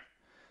here we go.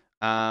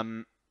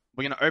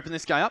 We're going to open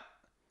this guy up,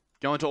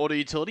 go into auto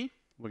utility.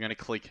 We're going to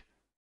click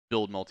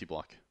build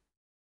multi-block.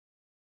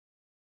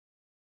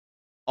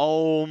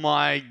 Oh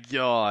my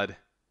god.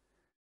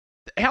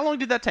 How long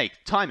did that take?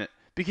 Time it.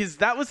 Because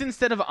that was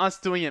instead of us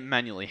doing it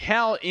manually.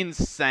 How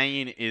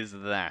insane is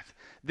that?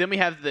 Then we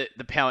have the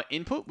power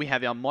input. We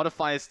have our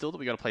modifiers still that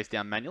we got to place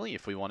down manually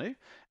if we want to.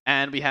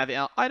 And we have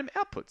our item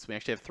outputs. We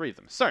actually have 3 of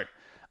them. So,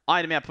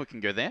 item output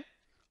can go there.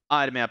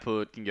 Item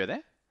output can go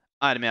there.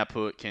 Item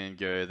output can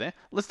go there.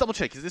 Let's double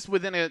check. Is this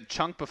within a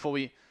chunk before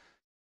we...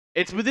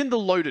 It's within the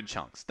loaded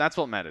chunks. That's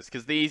what matters,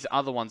 because these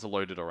other ones are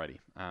loaded already.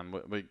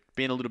 We're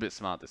being a little bit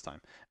smart this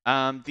time.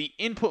 The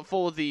input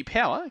for the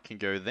power can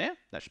go there.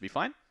 That should be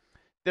fine.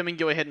 Then we can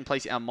go ahead and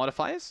place our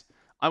modifiers.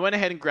 I went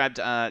ahead and grabbed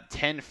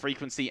 10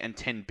 frequency and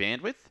 10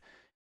 bandwidth.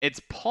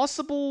 It's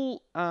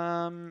possible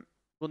we'll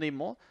need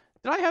more.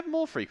 Did I have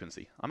more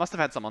frequency? I must have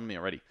had some on me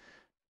already.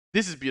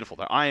 This is beautiful,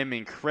 though. I am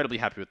incredibly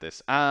happy with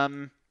this.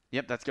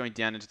 Yep, that's going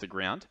down into the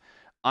ground.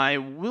 I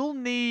will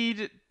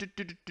need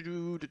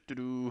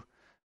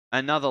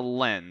another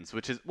lens,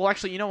 which is... Well,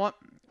 actually, you know what?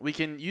 We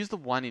can use the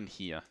one in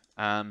here.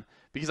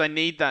 Because I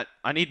need that...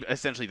 I need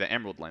essentially the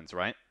emerald lens,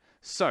 right?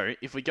 So,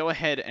 if we go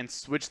ahead and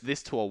switch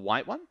this to a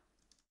white one...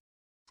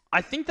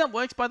 I think that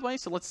works, by the way.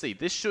 So, let's see.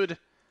 This should...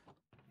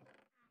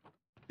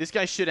 This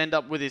guy should end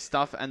up with his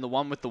stuff, and the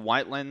one with the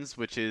white lens,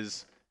 which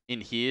is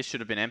in here,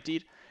 should have been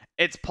emptied.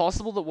 It's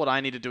possible that what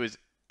I need to do is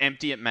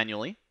empty it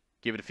manually.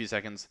 Give it a few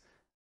seconds.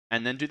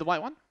 And then do the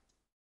white one.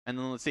 And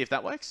then let's see if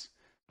that works.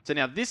 So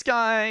now this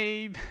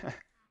guy,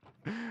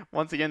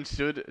 once again,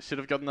 should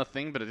have gotten the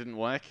thing, but it didn't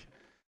work.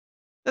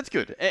 That's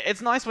good.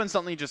 It's nice when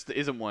something just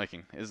isn't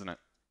working, isn't it?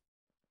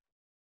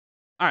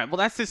 All right. Well,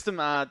 that system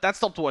that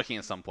stopped working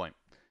at some point.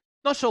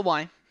 Not sure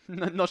why.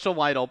 Not sure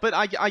why at all, but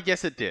I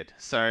guess it did.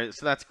 So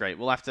that's great.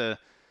 We'll have to,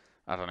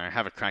 I don't know,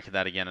 have a crack at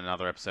that again in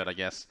another episode, I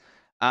guess.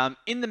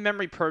 In the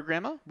memory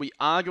programmer, we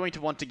are going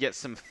to want to get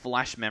some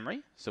flash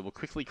memory. So we'll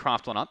quickly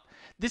craft one up.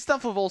 This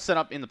stuff we've all set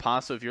up in the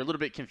past, so if you're a little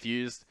bit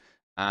confused,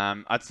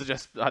 I'd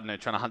suggest, I don't know,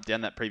 trying to hunt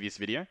down that previous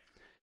video.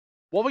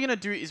 What we're going to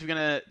do is we're going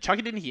to chuck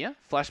it in here,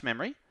 flash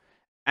memory,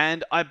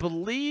 and I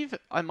believe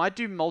I might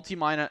do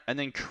multi-miner and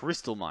then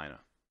crystal miner.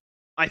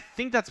 I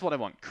think that's what I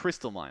want,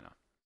 crystal miner.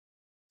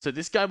 So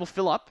this guy will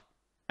fill up,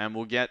 and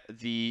we'll get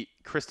the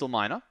crystal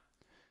miner.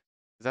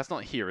 That's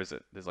not here, is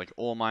it? There's like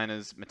ore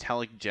miners,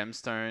 metallic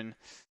gemstone.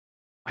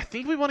 I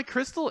think we want a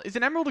crystal. Is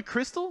an emerald a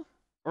crystal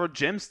or a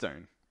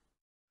gemstone?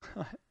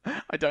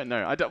 I don't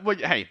know. Well,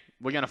 hey,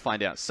 we're going to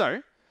find out.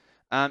 So,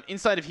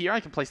 inside of here, I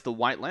can place the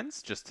white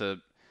lens just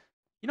to...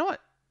 You know what?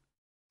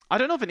 I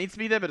don't know if it needs to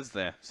be there, but it's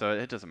there. So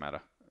it doesn't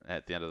matter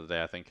at the end of the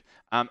day, I think.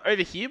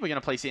 Over here, we're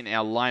going to place in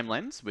our lime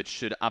lens, which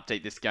should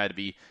update this guy to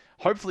be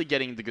hopefully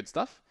getting the good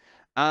stuff.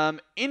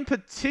 In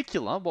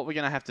particular, what we're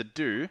going to have to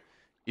do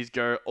is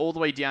go all the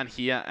way down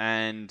here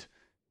and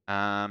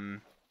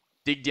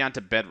dig down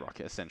to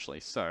bedrock, essentially.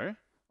 So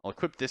I'll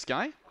equip this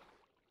guy,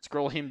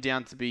 scroll him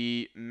down to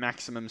be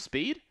maximum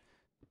speed,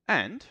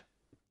 and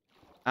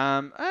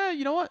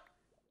you know what?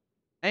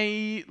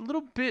 A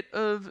little bit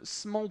of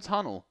small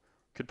tunnel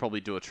could probably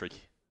do a trick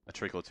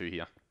or two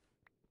here.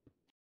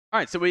 All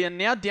right, so we are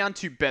now down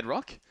to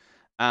bedrock.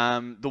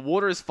 The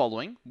water is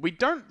following. We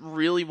don't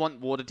really want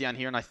water down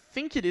here, and I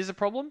think it is a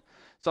problem.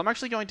 So I'm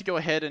actually going to go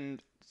ahead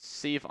and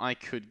see if I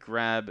could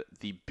grab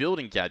the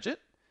building gadget.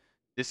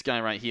 This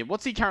guy right here.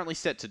 What's he currently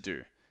set to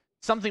do?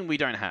 Something we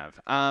don't have.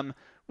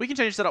 We can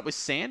change that up with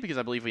sand, because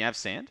I believe we have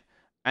sand.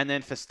 And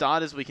then for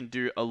starters, we can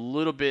do a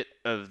little bit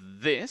of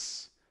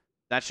this.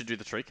 That should do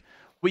the trick.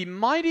 We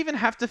might even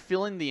have to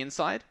fill in the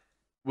inside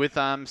with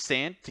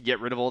sand to get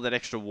rid of all that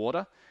extra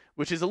water,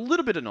 which is a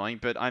little bit annoying,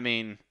 but I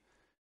mean,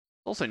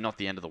 also not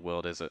the end of the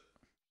world, is it?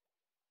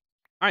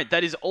 Alright,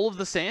 that is all of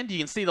the sand. You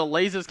can see the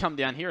lasers come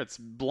down here. It's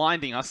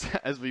blinding us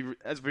as we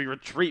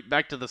retreat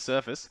back to the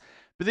surface.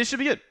 But this should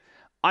be good.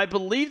 I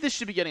believe this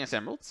should be getting us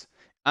emeralds.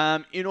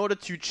 In order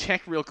to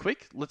check real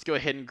quick, let's go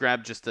ahead and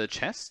grab just a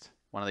chest.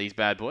 One of these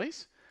bad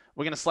boys.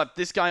 We're going to slap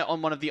this guy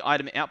on one of the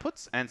item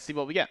outputs and see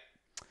what we get.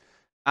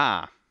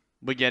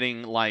 We're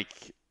getting,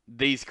 like,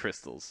 these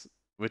crystals,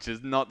 which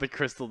is not the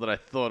crystal that I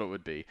thought it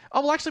would be.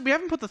 Oh, well, actually, we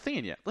haven't put the thing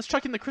in yet. Let's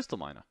chuck in the crystal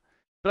miner.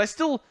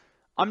 But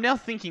I'm now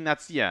thinking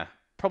that's, yeah,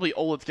 probably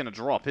all it's going to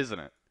drop, isn't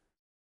it?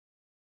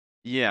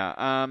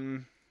 Yeah,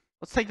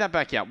 let's take that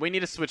back out. We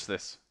need to switch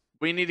this.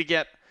 We need to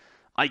get,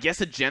 I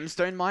guess, a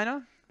gemstone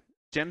miner?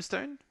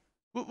 Gemstone?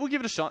 We'll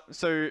give it a shot.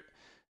 So,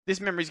 this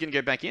memory's going to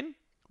go back in.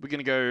 We're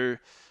going to go...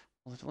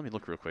 Let me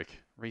look real quick.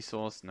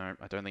 Resource, no,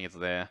 I don't think it's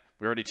there.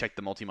 We already checked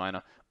the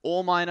multi-miner.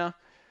 Ore miner.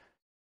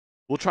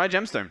 We'll try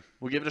gemstone.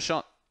 We'll give it a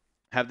shot.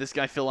 Have this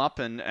guy fill up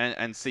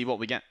and see what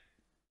we get.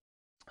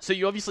 So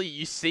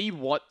you see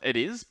what it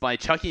is by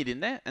chucking it in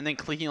there and then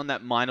clicking on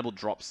that mineable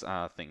drops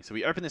thing. So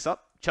we open this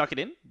up, chuck it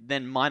in,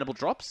 then mineable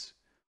drops.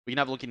 We can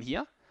have a look in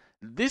here.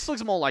 This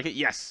looks more like it.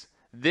 Yes,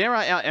 there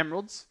are our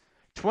emeralds.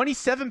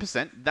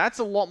 27%. That's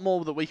a lot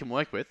more that we can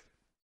work with.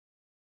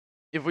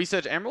 If we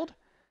search emerald,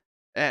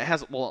 it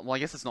has, well, I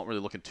guess it's not really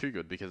looking too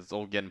good because it's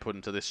all getting put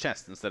into this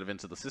chest instead of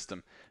into the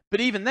system. But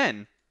even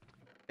then,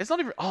 it's not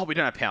even... Oh, we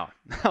don't have power.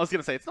 I was going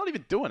to say, it's not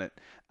even doing it.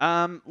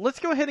 Let's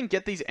go ahead and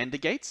get these ender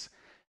gates.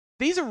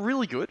 These are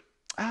really good.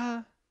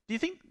 Do you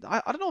think...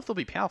 I don't know if they'll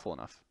be powerful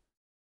enough.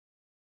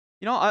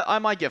 You know, I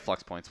might get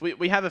flux points.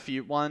 We have a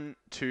few. 1,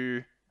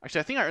 2...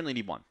 Actually, I think I only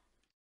need 1.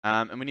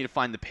 And we need to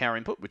find the power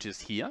input, which is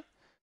here.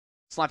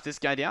 Slap this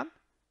guy down.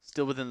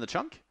 Still within the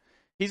chunk.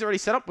 He's already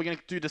set up. We're going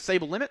to do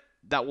disable limit.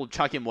 That will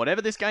chuck in whatever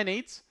this guy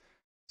needs.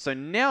 So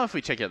now if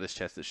we check out this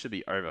chest, it should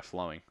be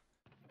overflowing.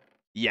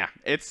 Yeah,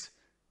 it's...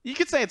 You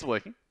could say it's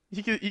working.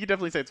 You could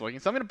definitely say it's working.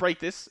 So I'm going to break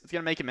this. It's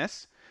going to make a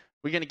mess.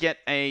 We're going to get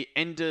a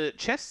ender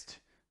chest.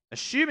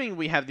 Assuming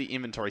we have the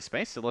inventory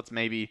space. So let's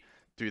maybe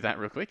do that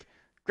real quick.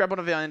 Grab one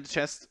of our ender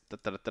chests.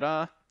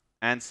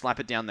 And slap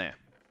it down there.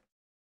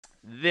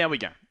 There we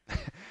go.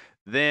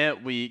 There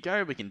we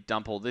go. We can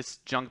dump all this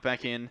junk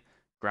back in.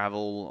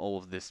 Gravel, all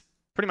of this.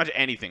 Pretty much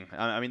anything.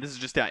 I mean, this is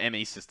just our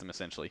ME system,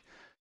 essentially.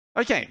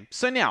 Okay,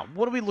 so now,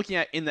 what are we looking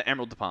at in the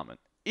emerald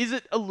department? Is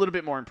it a little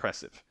bit more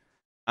impressive?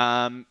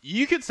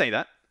 You could say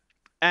that,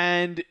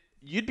 and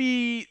you'd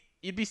be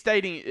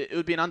stating it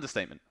would be an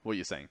understatement, what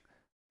you're saying.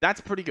 That's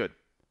pretty good.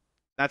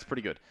 That's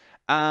pretty good.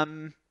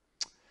 You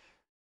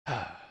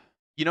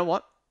know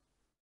what?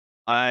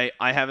 I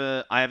have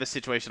a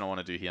situation I want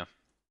to do here.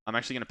 I'm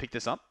actually going to pick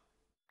this up.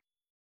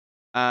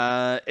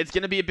 It's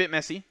going to be a bit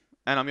messy.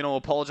 And I'm going to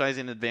apologize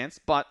in advance,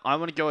 but I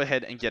want to go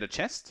ahead and get a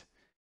chest.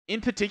 In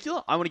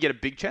particular, I want to get a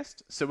big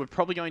chest, so we're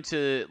probably going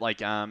to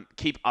like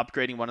keep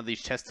upgrading one of these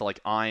chests to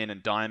like iron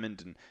and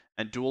diamond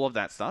and do all of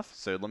that stuff.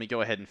 So let me go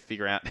ahead and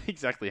figure out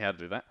exactly how to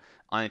do that.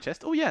 Iron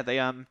chest. Oh yeah,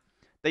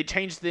 they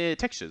changed their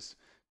textures.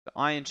 The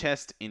iron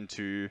chest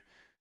into,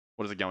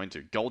 what does it go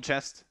into? Gold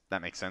chest.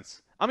 That makes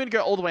sense. I'm gonna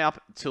go all the way up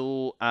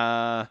till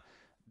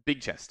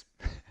big chest.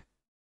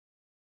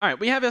 All right,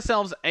 we have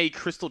ourselves a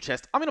crystal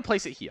chest. I'm gonna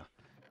place it here,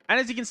 and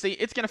as you can see,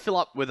 it's gonna fill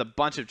up with a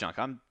bunch of junk.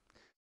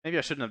 Maybe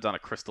I shouldn't have done a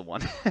crystal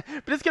one, but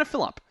it's going to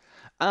fill up.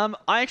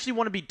 I actually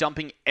want to be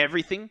dumping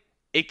everything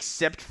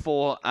except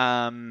for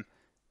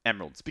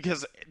emeralds,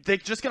 because they're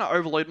just going to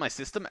overload my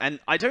system, and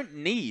I don't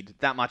need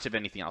that much of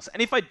anything else. And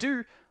if I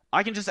do,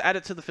 I can just add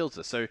it to the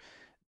filter. So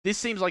this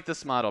seems like the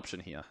smart option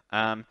here.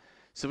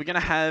 So we're going to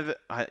have...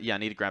 yeah, I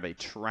need to grab a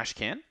trash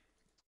can.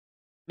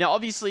 Now,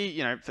 obviously,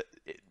 you know...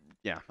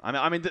 yeah,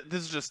 I mean,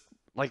 this is just...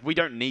 like, we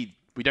don't need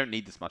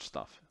this much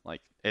stuff.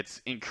 Like,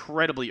 it's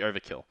incredibly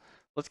overkill.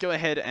 Let's go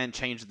ahead and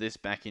change this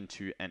back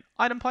into an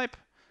item pipe.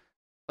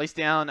 Place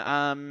down,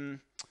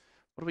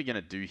 what are we going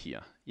to do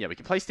here? Yeah, we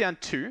can place down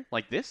 2,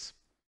 like this.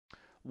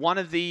 One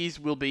of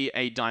these will be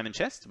a diamond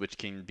chest, which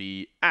can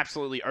be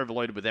absolutely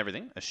overloaded with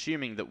everything,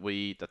 assuming that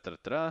we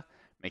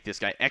make this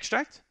guy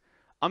extract.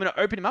 I'm going to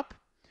open him up.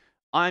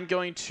 I'm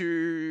going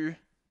to...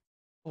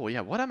 oh, yeah,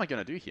 what am I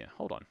going to do here?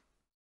 Hold on.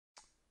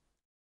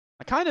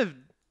 I kind of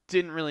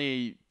didn't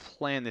really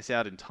plan this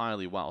out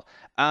entirely well.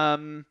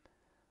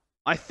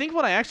 I think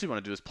what I actually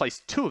want to do is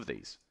place 2 of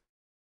these.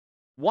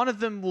 One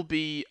of them will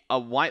be a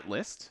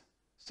whitelist.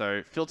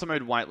 So filter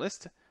mode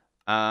whitelist.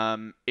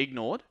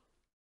 Ignored.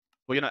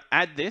 We're going to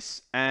add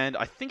this. And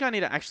I think I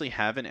need to actually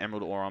have an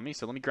emerald ore on me.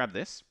 So let me grab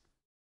this.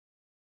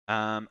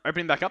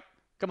 Opening back up.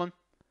 Come on.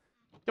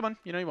 Come on.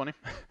 You know you want to.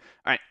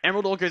 Alright.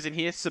 Emerald ore goes in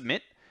here.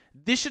 Submit.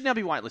 This should now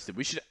be whitelisted.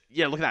 We should...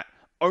 yeah, look at that.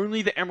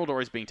 Only the emerald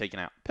ore is being taken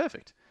out.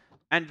 Perfect.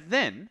 And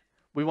then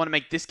we want to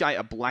make this guy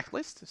a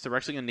blacklist. So we're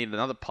actually going to need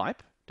another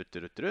pipe.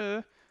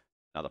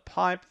 Another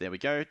pipe. There we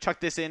go.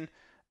 Chuck this in.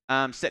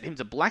 Set him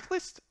to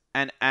blacklist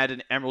and add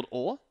an emerald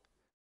ore.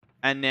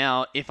 And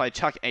now if I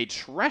chuck a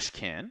trash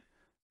can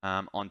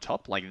on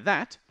top like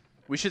that,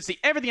 we should see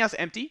everything else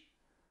empty.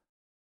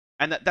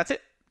 And that's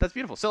it. That's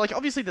beautiful. So like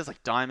obviously there's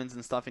like diamonds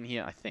and stuff in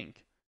here, I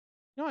think.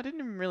 No, I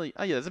didn't even really...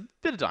 oh yeah, there's a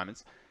bit of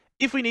diamonds.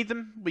 If we need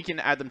them, we can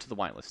add them to the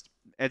whitelist.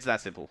 It's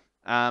that simple.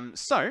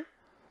 So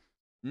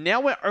now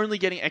we're only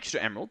getting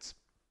extra emeralds,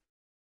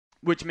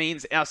 which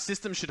means our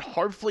system should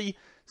hopefully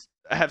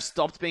have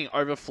stopped being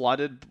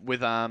over-flooded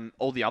with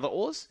all the other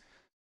ores.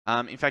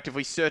 In fact, if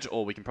we search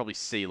ore, we can probably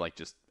see like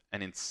just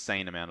an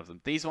insane amount of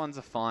them. These ones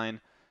are fine.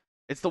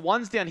 It's the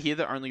ones down here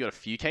that only got a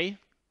few K.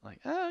 Like,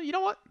 you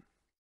know what?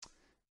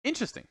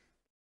 Interesting.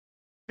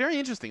 Very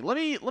interesting. Let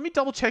me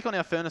double check on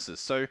our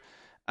furnaces. So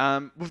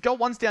we've got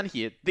ones down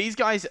here. These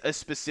guys are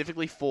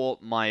specifically for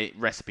my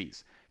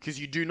recipes, because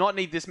you do not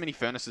need this many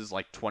furnaces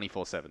like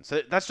 24/7.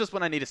 So that's just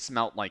when I need to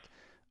smelt like,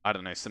 I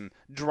don't know, some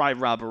dry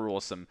rubber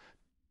or some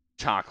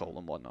charcoal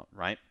and whatnot,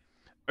 right?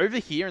 Over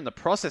here in the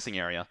processing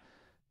area,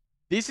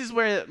 this is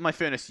where my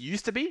furnace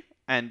used to be,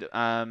 and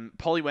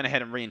Polly went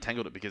ahead and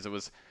re-entangled it because it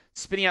was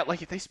spitting out,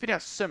 like, they spit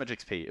out so much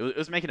XP. It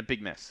was making a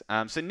big mess.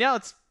 So now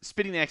it's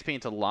spitting the XP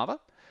into lava.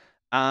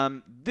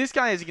 This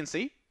guy, as you can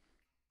see,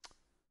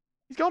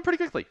 he's going pretty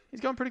quickly.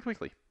 He's going pretty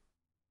quickly.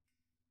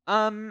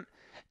 Can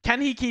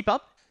he keep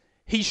up?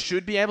 He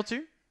should be able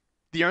to.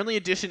 The only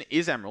addition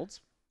is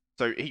emeralds.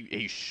 So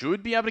he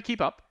should be able to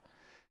keep up.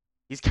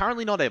 He's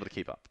currently not able to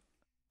keep up.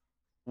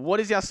 What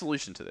is our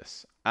solution to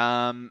this?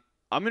 I'm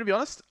going to be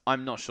honest,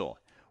 I'm not sure.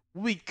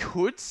 We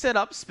could set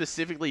up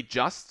specifically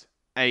just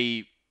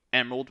a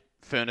emerald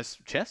furnace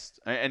chest.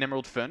 An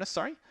emerald furnace,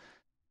 sorry.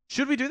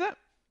 Should we do that?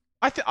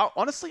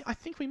 Honestly, I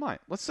think we might.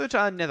 Let's search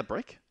our nether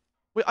brick.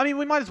 I mean,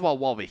 we might as well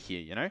while we're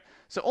here, you know?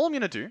 So all I'm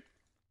going to do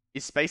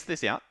is space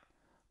this out.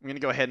 I'm going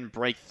to go ahead and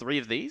break 3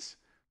 of these.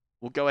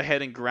 We'll go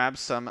ahead and grab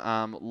some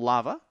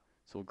lava.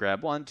 So we'll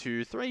grab 1,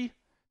 2, 3.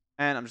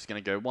 And I'm just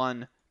going to go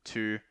 1,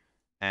 2,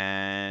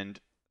 and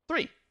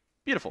 3.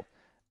 Beautiful.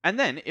 And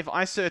then if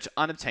I search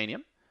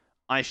unobtainium,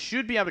 I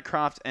should be able to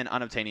craft an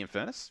unobtainium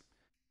furnace.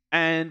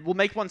 And we'll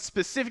make one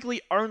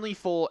specifically only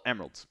for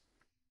emeralds.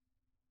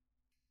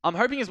 I'm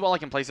hoping as well I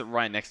can place it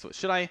right next to it.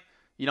 Should I?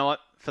 You know what?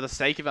 For the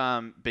sake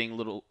of being a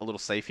little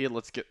safe here,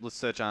 let's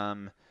search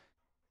nether.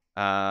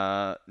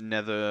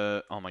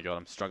 Oh my god,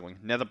 I'm struggling.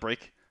 Nether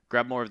brick.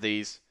 Grab more of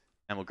these,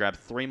 and we'll grab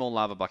 3 more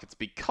lava buckets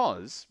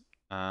because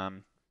I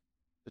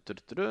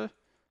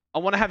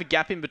want to have a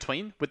gap in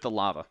between with the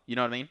lava. You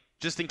know what I mean?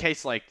 Just in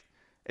case like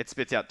it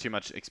spits out too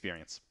much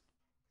experience.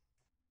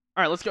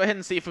 All right, let's go ahead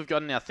and see if we've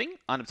gotten our thing.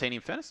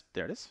 Unobtainium furnace.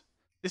 There it is.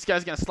 This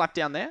guy's going to slap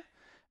down there.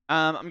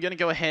 I'm going to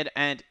go ahead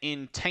and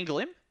entangle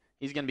him.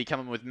 He's going to be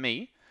coming with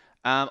me.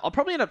 I'll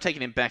probably end up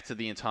taking him back to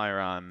the entire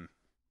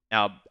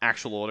our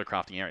actual auto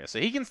crafting area, so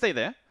he can stay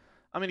there.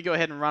 I'm going to go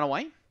ahead and run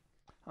away.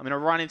 I'm going to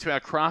run into our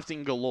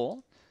crafting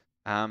galore.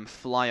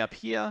 Fly up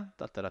here.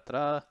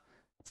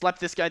 Slap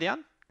this guy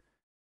down.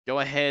 Go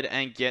ahead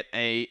and get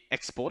a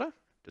exporter.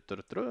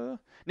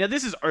 Now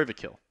this is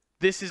overkill.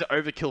 this is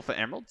overkill for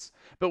emeralds,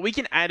 but we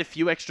can add a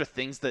few extra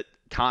things that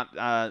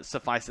can't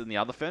suffice in the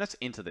other furnace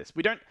into this.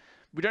 We don't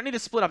need to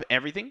split up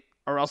everything,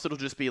 or else it'll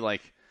just be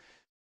like...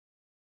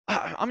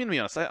 I'm gonna be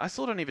honest, I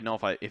still don't even know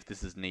if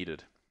this is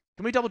needed.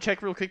 Can we double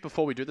check real quick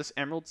before we do this?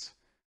 Emeralds?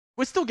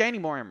 We're still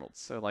gaining more emeralds,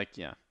 so like,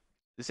 yeah.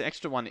 This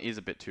extra one is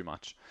a bit too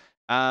much.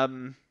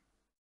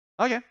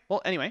 Okay,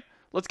 well, anyway,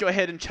 let's go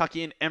ahead and chuck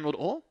in emerald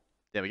ore.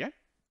 There we go.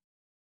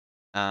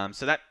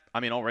 So that, I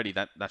mean, already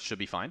that should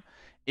be fine.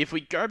 If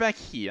we go back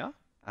here,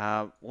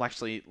 well,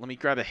 actually, let me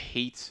grab a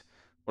heat,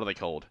 what are they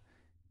called?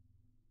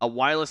 A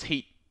wireless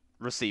heat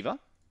receiver.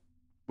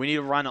 We need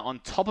to run it on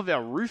top of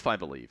our roof, I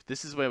believe.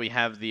 This is where we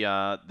have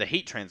the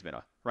heat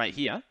transmitter, right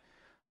here.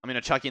 I'm going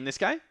to chuck in this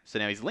guy, so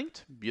now he's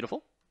linked.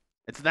 Beautiful.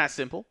 It's that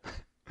simple.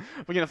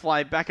 We're going to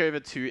fly back over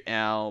to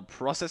our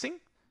processing.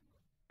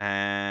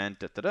 And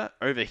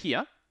over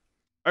here.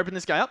 Open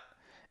this guy up.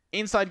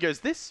 Inside goes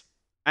this.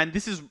 And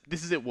this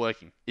is it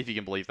working, if you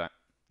can believe that.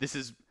 This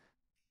is...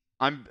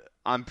 I'm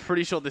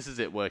pretty sure this is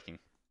it working.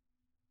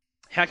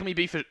 How can we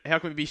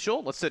be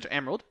sure? Let's search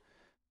emerald.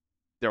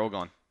 They're all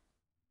gone.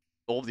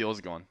 All of the ores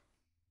are gone.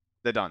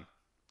 They're done.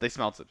 They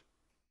smelted.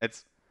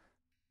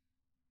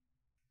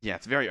 Yeah,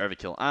 it's very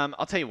overkill.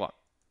 I'll tell you what.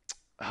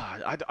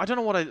 I don't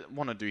know what I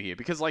want to do here,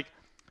 because, like,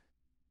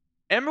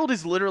 emerald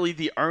is literally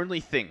the only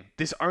thing,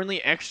 this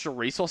only extra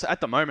resource,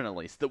 at the moment at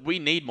least, that we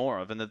need more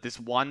of, and that this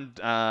one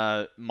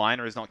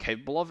miner is not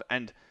capable of,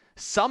 and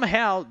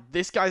somehow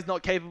this guy's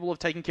not capable of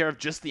taking care of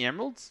just the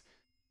emeralds.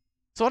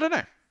 So I don't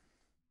know.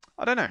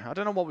 I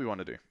don't know what we want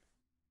to do.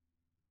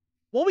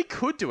 What we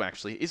could do,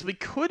 actually, is we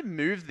could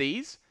move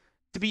these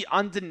to be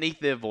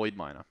underneath their void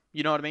miner.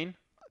 You know what I mean?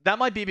 That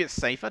might be a bit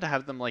safer to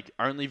have them, like,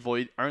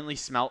 only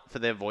smelt for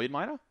their void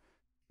miner.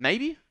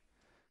 Maybe?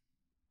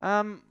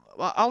 Well,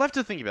 I'll have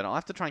to think about it. I'll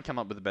have to try and come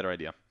up with a better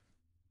idea.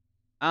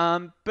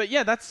 But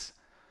yeah,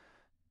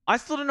 I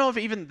still don't know if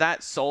even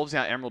that solves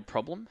our emerald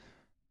problem.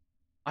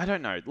 I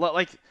don't know.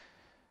 Like,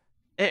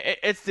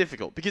 it's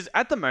difficult, because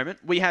at the moment,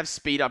 we have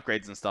speed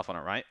upgrades and stuff on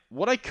it, right?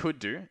 What I could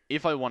do,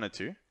 if I wanted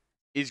to,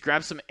 is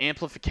grab some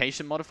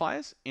amplification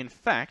modifiers. In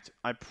fact,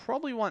 I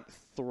probably want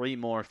 3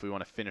 more if we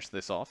want to finish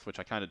this off, which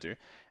I kind of do.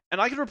 And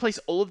I can replace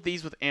all of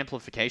these with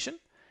amplification.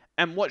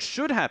 And what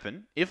should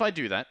happen, if I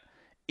do that,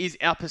 is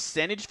our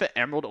percentage for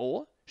emerald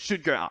ore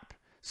should go up.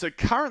 So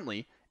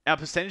currently, our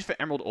percentage for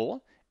emerald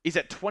ore is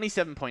at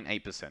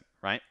 27.8%,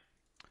 right?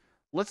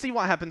 Let's see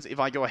what happens if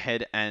I go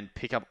ahead and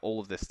pick up all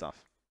of this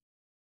stuff.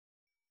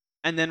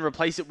 And then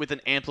replace it with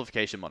an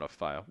amplification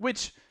modifier,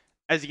 which,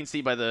 as you can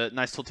see by the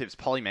nice tooltips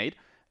Polly made,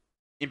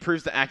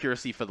 improves the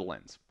accuracy for the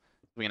lens.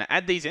 We're going to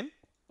add these in.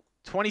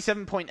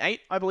 27.8,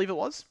 I believe it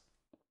was.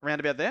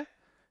 Around about there.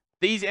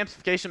 These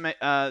amplification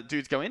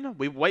dudes go in.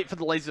 We wait for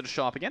the laser to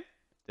show up again.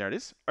 There it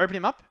is. Open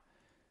him up.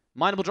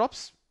 Mineable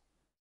drops.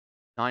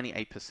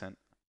 98%.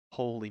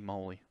 Holy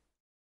moly.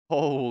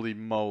 Holy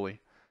moly.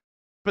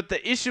 But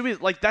the issue is,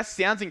 like, that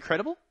sounds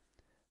incredible.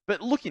 But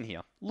look in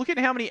here. Look at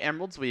how many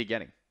emeralds we are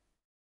getting.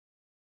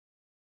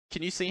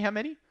 Can you see how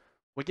many?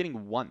 We're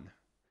getting 1.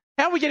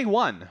 How are we getting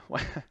 1?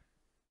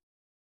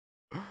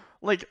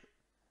 Like,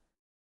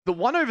 the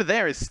one over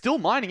there is still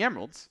mining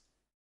emeralds.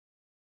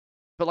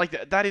 But,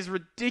 like, that is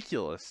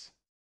ridiculous.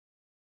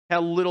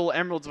 How little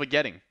emeralds we're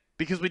getting.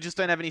 Because we just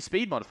don't have any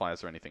speed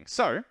modifiers or anything.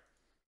 So,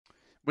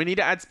 we need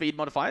to add speed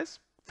modifiers.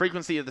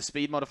 Frequency of the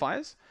speed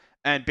modifiers.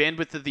 And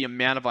bandwidth of the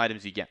amount of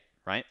items you get,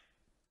 right?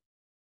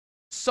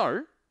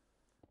 So,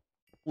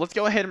 let's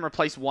go ahead and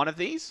replace one of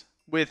these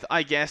with,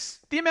 I guess,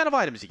 the amount of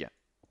items you get.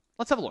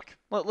 Let's have a look.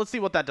 Let's see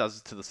what that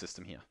does to the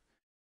system here.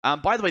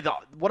 By the way,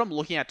 what I'm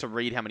looking at to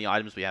read how many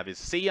items we have is,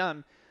 see,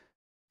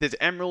 there's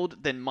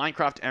Emerald, then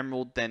Minecraft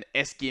Emerald, then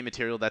S-Gear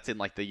material, that's in,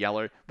 like, the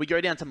yellow. We go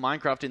down to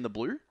Minecraft in the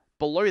blue.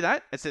 Below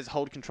that, it says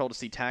hold control to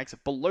see tags.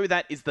 Below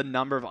that is the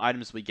number of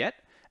items we get,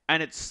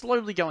 and it's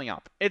slowly going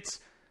up. It's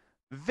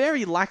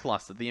very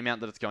lackluster, the amount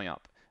that it's going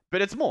up.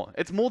 But it's more.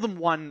 It's more than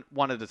one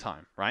at a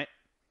time, right?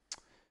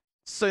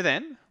 So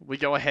then, we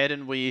go ahead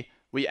and we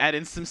add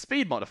in some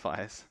speed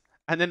modifiers.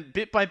 And then,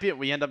 bit by bit,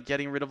 we end up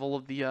getting rid of all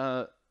of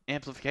the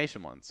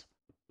amplification ones.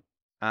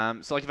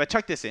 So, like, if I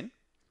chuck this in,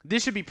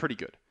 this should be pretty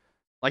good.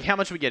 Like, how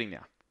much are we getting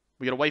now?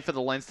 We gotta wait for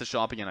the lens to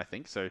show up again, I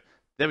think. So,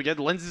 there we go.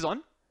 The lens is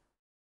on.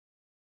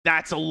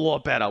 That's a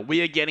lot better.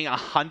 We are getting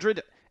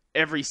 100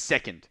 every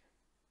second.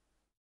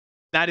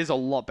 That is a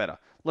lot better.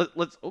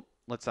 Let's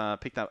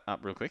pick that up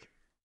real quick.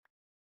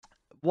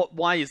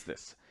 Why is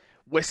this?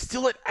 We're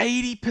still at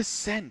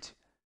 80%.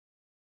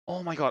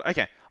 Oh my god.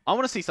 Okay, I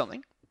want to see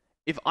something.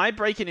 If I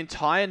break an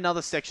entire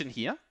another section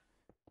here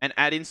and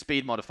add in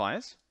speed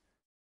modifiers,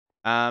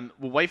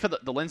 we'll wait for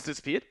the lens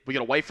disappeared. We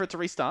gotta wait for it to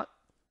restart.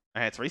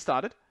 Okay, it's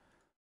restarted.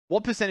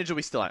 What percentage are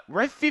we still at?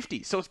 We're at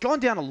 50, so it's gone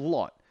down a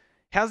lot.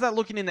 How's that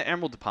looking in the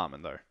emerald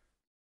department, though?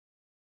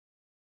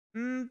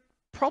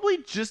 Probably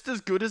just as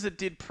good as it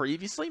did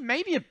previously.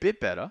 Maybe a bit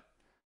better.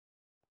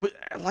 But,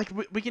 like,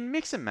 we can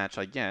mix and match,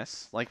 I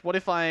guess. Like, what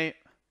if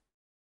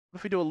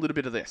we do a little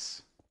bit of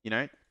this? You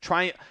know?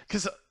 Try...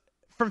 Because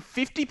from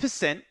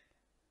 50%,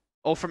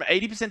 or from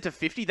 80% to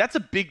 50, that's a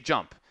big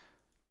jump.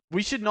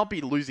 We should not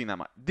be losing that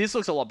much. This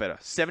looks a lot better.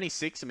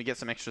 76, and we get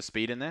some extra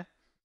speed in there.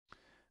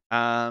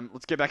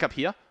 Let's go back up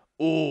here.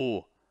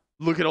 Oh,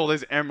 look at all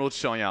those emeralds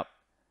showing up.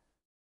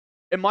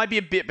 It might be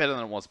a bit better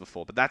than it was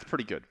before, but that's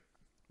pretty good.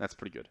 That's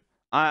pretty good.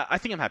 I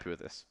think I'm happy with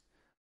this.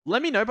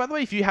 Let me know, by the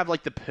way, if you have,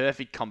 like, the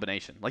perfect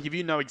combination. Like, if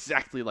you know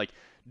exactly, like,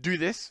 do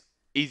this,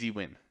 easy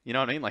win. You know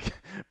what I mean? Like,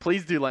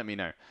 please do let me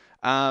know.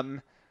 I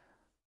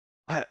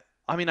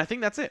mean, I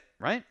think that's it,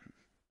 right?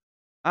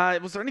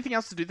 Was there anything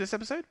else to do this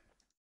episode?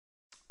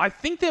 I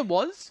think there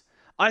was.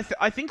 I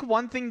think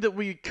one thing that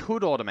we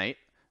could automate,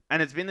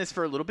 and it's been this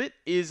for a little bit,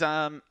 is,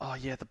 oh,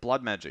 yeah, the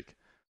blood magic.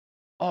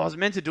 Oh, I was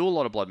meant to do a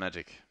lot of blood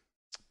magic.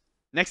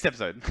 Next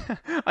episode.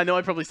 I know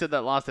I probably said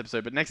that last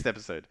episode, but next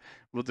episode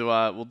we'll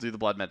do the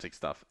blood magic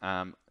stuff.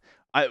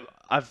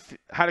 I've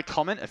had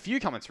a few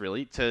comments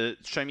really, to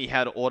show me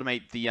how to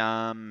automate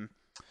the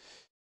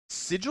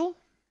sigil,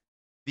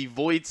 the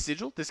void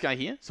sigil. This guy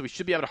here. So we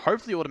should be able to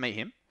hopefully automate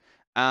him.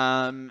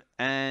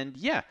 And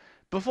yeah,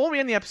 before we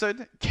end the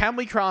episode, can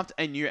we craft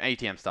a new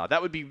ATM star?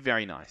 That would be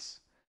very nice.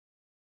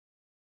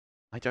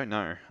 I don't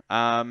know.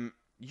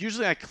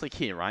 Usually I click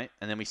here, right,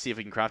 and then we see if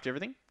we can craft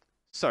everything.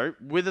 So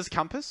Wither's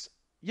compass.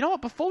 You know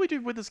what? Before we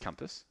do Wither's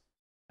compass,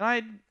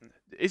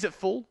 is it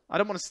full? I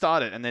don't want to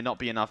start it and there not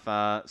be enough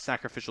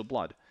sacrificial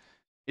blood.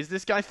 Is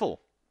this guy full?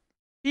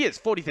 He is.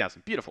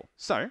 40,000. Beautiful.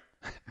 So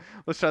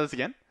let's try this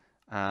again.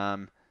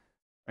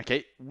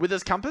 Okay,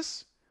 Wither's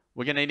compass.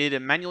 We're gonna need to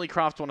manually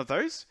craft one of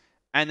those,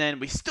 and then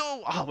we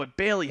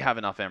barely have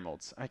enough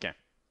emeralds. Okay.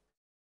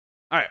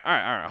 All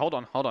right. Hold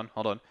on.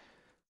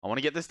 I want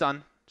to get this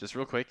done just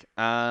real quick.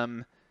 Yeah,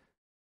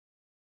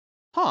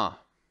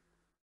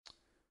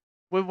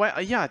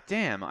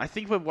 damn. I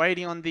think we're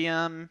waiting on the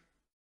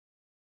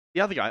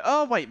other guy.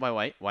 Oh, wait.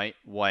 I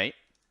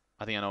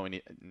think I know what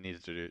we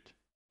needed to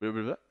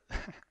do.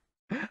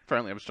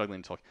 Apparently, I'm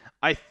struggling to talk.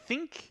 I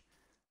think,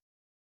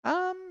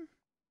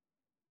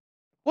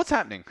 what's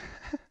happening?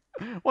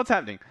 What's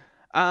happening?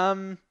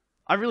 I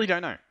really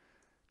don't know.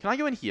 Can I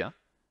go in here?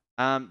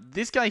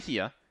 This guy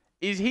here,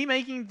 is he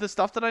making the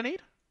stuff that I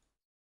need?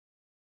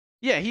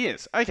 Yeah, he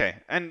is. Okay,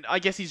 and I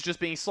guess he's just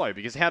being slow,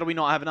 because how do we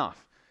not have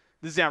enough?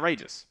 This is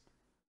outrageous.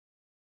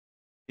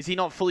 Is he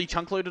not fully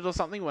chunk loaded or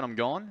something when I'm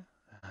gone?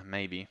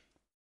 Maybe.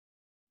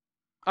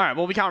 Alright,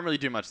 well, we can't really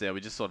do much there. We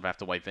just sort of have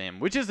to wait for him,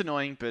 which is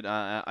annoying, but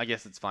I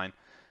guess it's fine.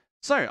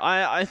 So,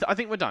 I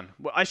think we're done.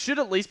 I should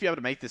at least be able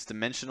to make this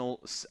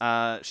dimensional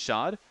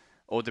shard,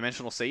 or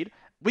dimensional seed.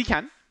 We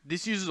can.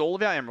 This uses all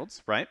of our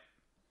emeralds, right?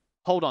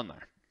 Hold on, though.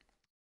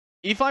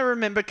 If I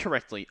remember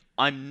correctly,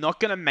 I'm not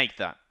going to make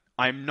that.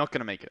 I'm not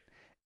going to make it.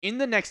 In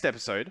the next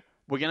episode,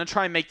 we're going to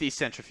try and make these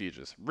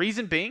centrifuges.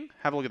 Reason being,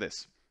 have a look at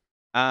this.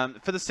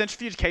 For the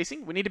centrifuge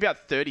casing, we need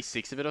about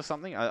 36 of it or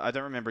something. I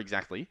don't remember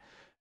exactly.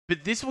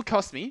 But this will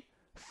cost me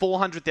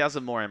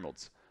 400,000 more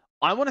emeralds.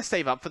 I want to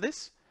save up for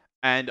this,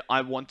 and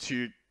I want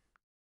to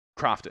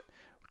craft it.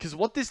 Because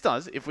what this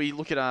does, if we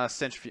look at our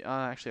centrifuge...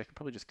 actually, I can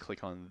probably just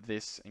click on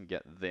this and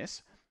get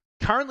this.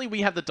 Currently,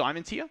 we have the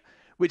diamond tier,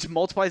 which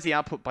multiplies the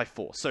output by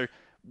 4. So,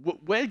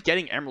 we're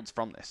getting emeralds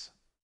from this.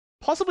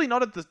 Possibly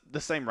not at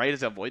the same rate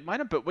as our void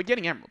miner, but we're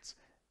getting emeralds.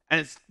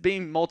 And it's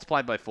being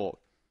multiplied by 4.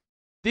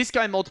 This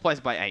guy multiplies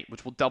by 8,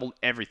 which will double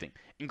everything,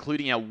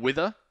 including our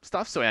wither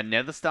stuff, so our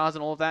nether stars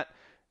and all of that.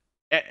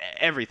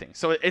 Everything.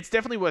 So it's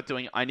definitely worth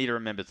doing. I need to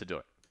remember to do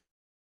it.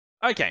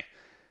 Okay.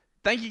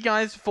 Thank you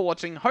guys for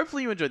watching.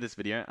 Hopefully you enjoyed this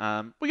video.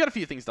 We got a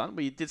few things done.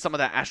 We did some of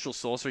that astral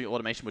sorcery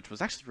automation, which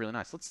was actually really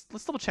nice.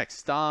 Let's double check.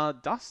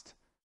 Stardust?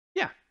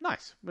 Yeah,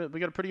 nice. We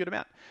got a pretty good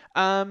amount.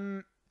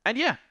 And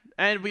yeah,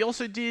 and we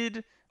also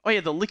did... Oh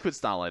yeah, the liquid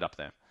starlight up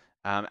there.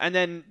 And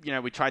then, you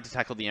know, we tried to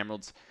tackle the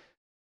emeralds.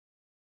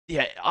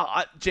 Yeah,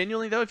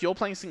 genuinely though, if you're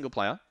playing single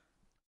player,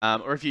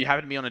 or if you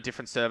happen to be on a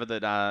different server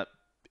that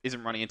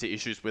isn't running into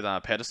issues with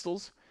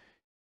pedestals,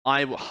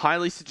 I will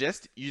highly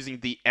suggest using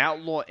the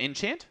Outlaw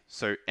enchant.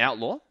 So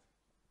Outlaw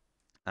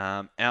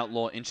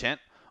enchant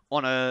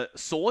on a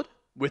sword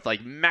with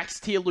like max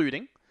tier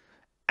looting,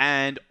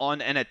 and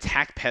on an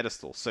attack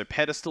pedestal. So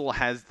pedestal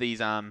has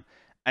these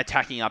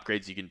attacking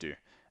upgrades you can do,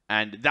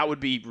 and that would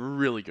be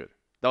really good.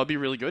 That would be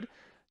really good.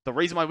 The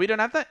reason why we don't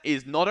have that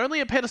is not only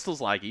a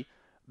pedestal's laggy,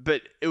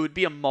 but it would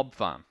be a mob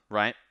farm,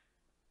 right?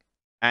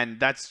 And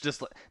that's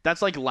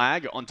like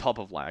lag on top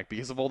of lag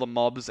because of all the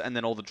mobs and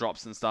then all the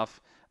drops and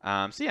stuff.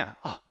 So yeah,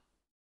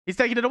 he's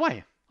taking it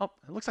away. Oh,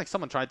 it looks like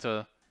someone tried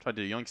to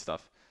do yoink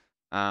stuff.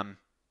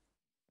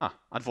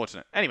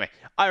 Unfortunate. Anyway,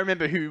 I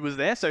remember who was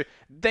there, so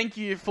thank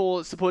you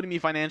for supporting me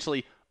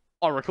financially,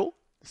 Oracle,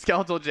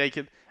 Skeletor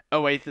Jacob,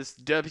 Oathus,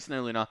 Derpy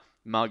Snow Luna,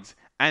 Mugs,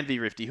 and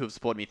VRifty, who have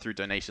supported me through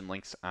donation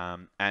links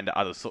and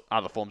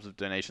other forms of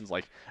donations.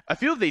 Like a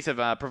few of these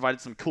have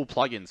provided some cool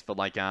plugins for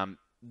like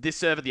this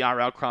server, the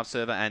RL Craft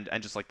server, and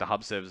just like the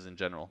hub servers in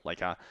general,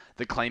 like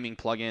the claiming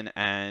plugin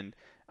and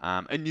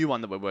a new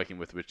one that we're working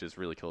with, which is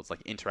really cool. It's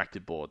like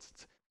interactive boards.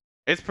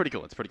 It's pretty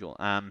cool. It's pretty cool.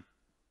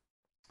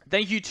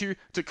 Thank you to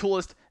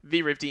Coolest,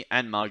 VRifty,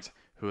 and Mugs,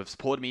 who have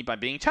supported me by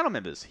being channel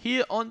members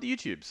here on the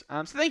YouTubes.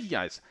 So thank you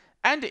guys.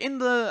 And in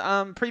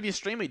the previous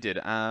stream we did,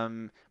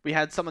 we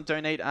had someone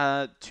donate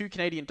 $2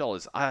 Canadian.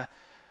 I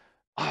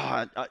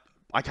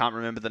can't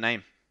remember the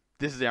name.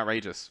 This is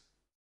outrageous.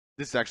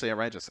 This is actually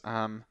outrageous.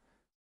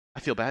 I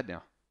feel bad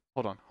now.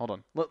 Hold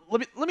on.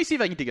 Let me see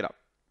if I can dig it up.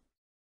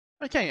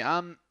 Okay,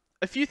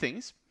 a few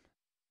things.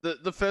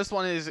 The first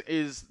one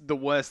is the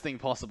worst thing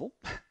possible.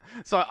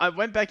 So I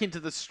went back into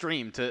the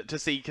stream to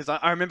see, because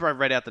I remember I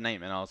read out the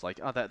name and I was like,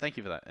 oh, thank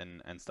you for that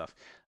and stuff.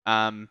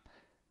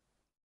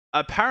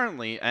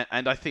 Apparently,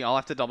 and I think I'll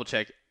have to double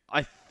check,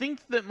 I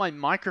think that my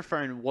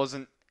microphone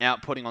wasn't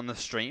outputting on the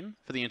stream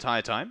for the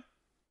entire time.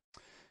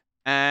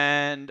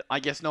 And I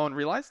guess no one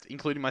realized,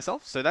 including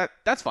myself. So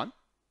that's fun.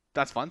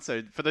 That's fun.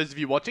 So for those of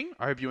you watching,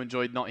 I hope you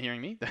enjoyed not hearing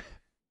me.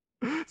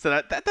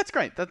 So that's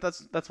great.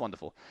 That's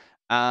wonderful.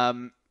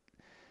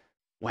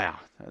 Wow,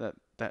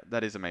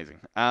 that is amazing.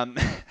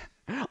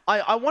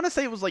 I want to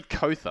say it was like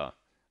Kotha.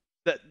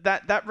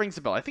 That rings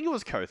a bell. I think it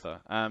was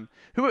Kotha.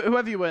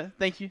 Whoever you were,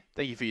 thank you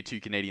for your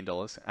 $2 Canadian.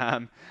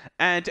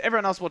 And to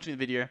everyone else watching the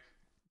video,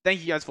 thank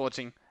you guys for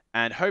watching,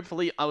 and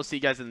hopefully I will see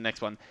you guys in the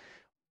next one.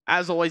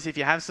 As always, if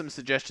you have some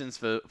suggestions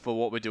for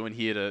what we're doing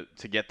here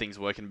to get things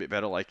working a bit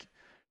better, like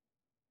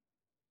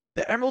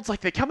the emeralds,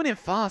 like they're coming in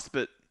fast,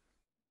 but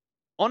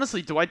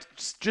honestly, do I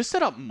just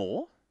set up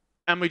more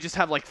and we just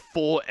have like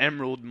 4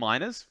 emerald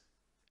miners?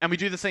 And we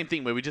do the same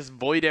thing where we just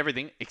void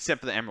everything except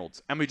for the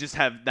emeralds. And we just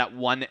have that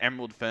one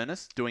emerald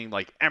furnace doing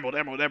like emerald.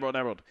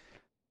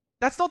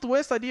 That's not the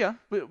worst idea.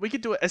 We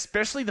could do it,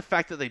 especially the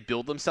fact that they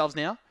build themselves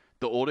now.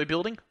 The auto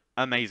building,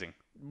 amazing.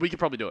 We could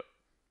probably do it.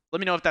 Let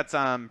me know if that's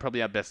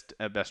probably our best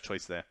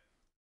choice there.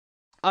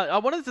 I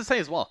wanted to say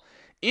as well,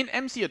 in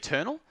MC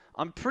Eternal,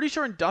 I'm pretty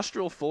sure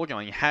Industrial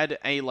Foregoing had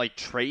a like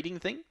trading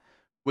thing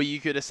where you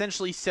could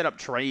essentially set up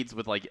trades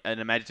with like an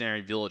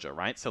imaginary villager,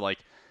 right? So like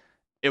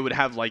it would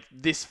have like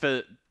this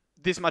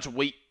much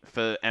wheat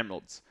for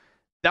emeralds.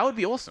 That would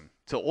be awesome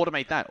to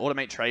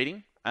automate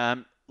trading.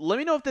 Let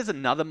me know if there's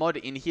another mod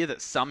in here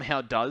that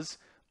somehow does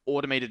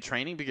automated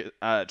trading,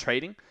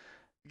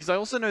 because I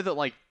also know that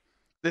like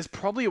there's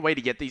probably a way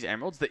to get these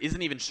emeralds that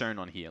isn't even shown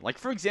on here. Like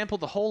for example,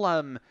 the whole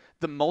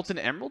the molten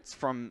emeralds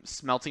from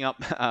smelting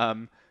up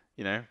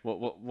you know,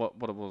 what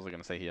was I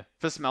going to say here?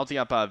 For smelting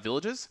up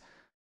villages.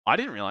 I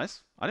didn't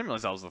realize that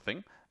was the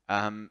thing.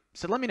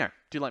 So let me know.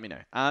 Do let me know.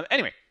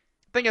 Anyway,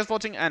 thank you guys for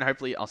watching, and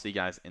hopefully I'll see you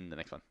guys in the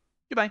next one.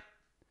 Goodbye.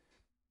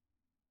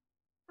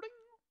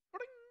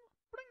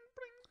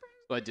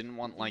 So I didn't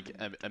want like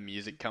a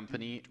music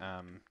company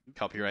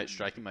copyright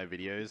striking my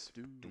videos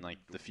in like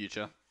the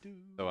future.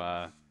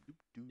 So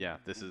yeah,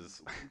 this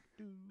is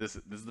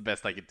the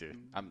best I could do.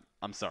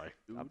 I'm sorry.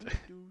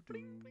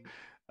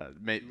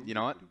 You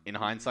know what? In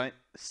hindsight,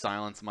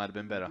 silence might have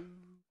been better.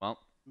 Well,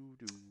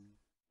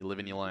 you live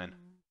and you learn.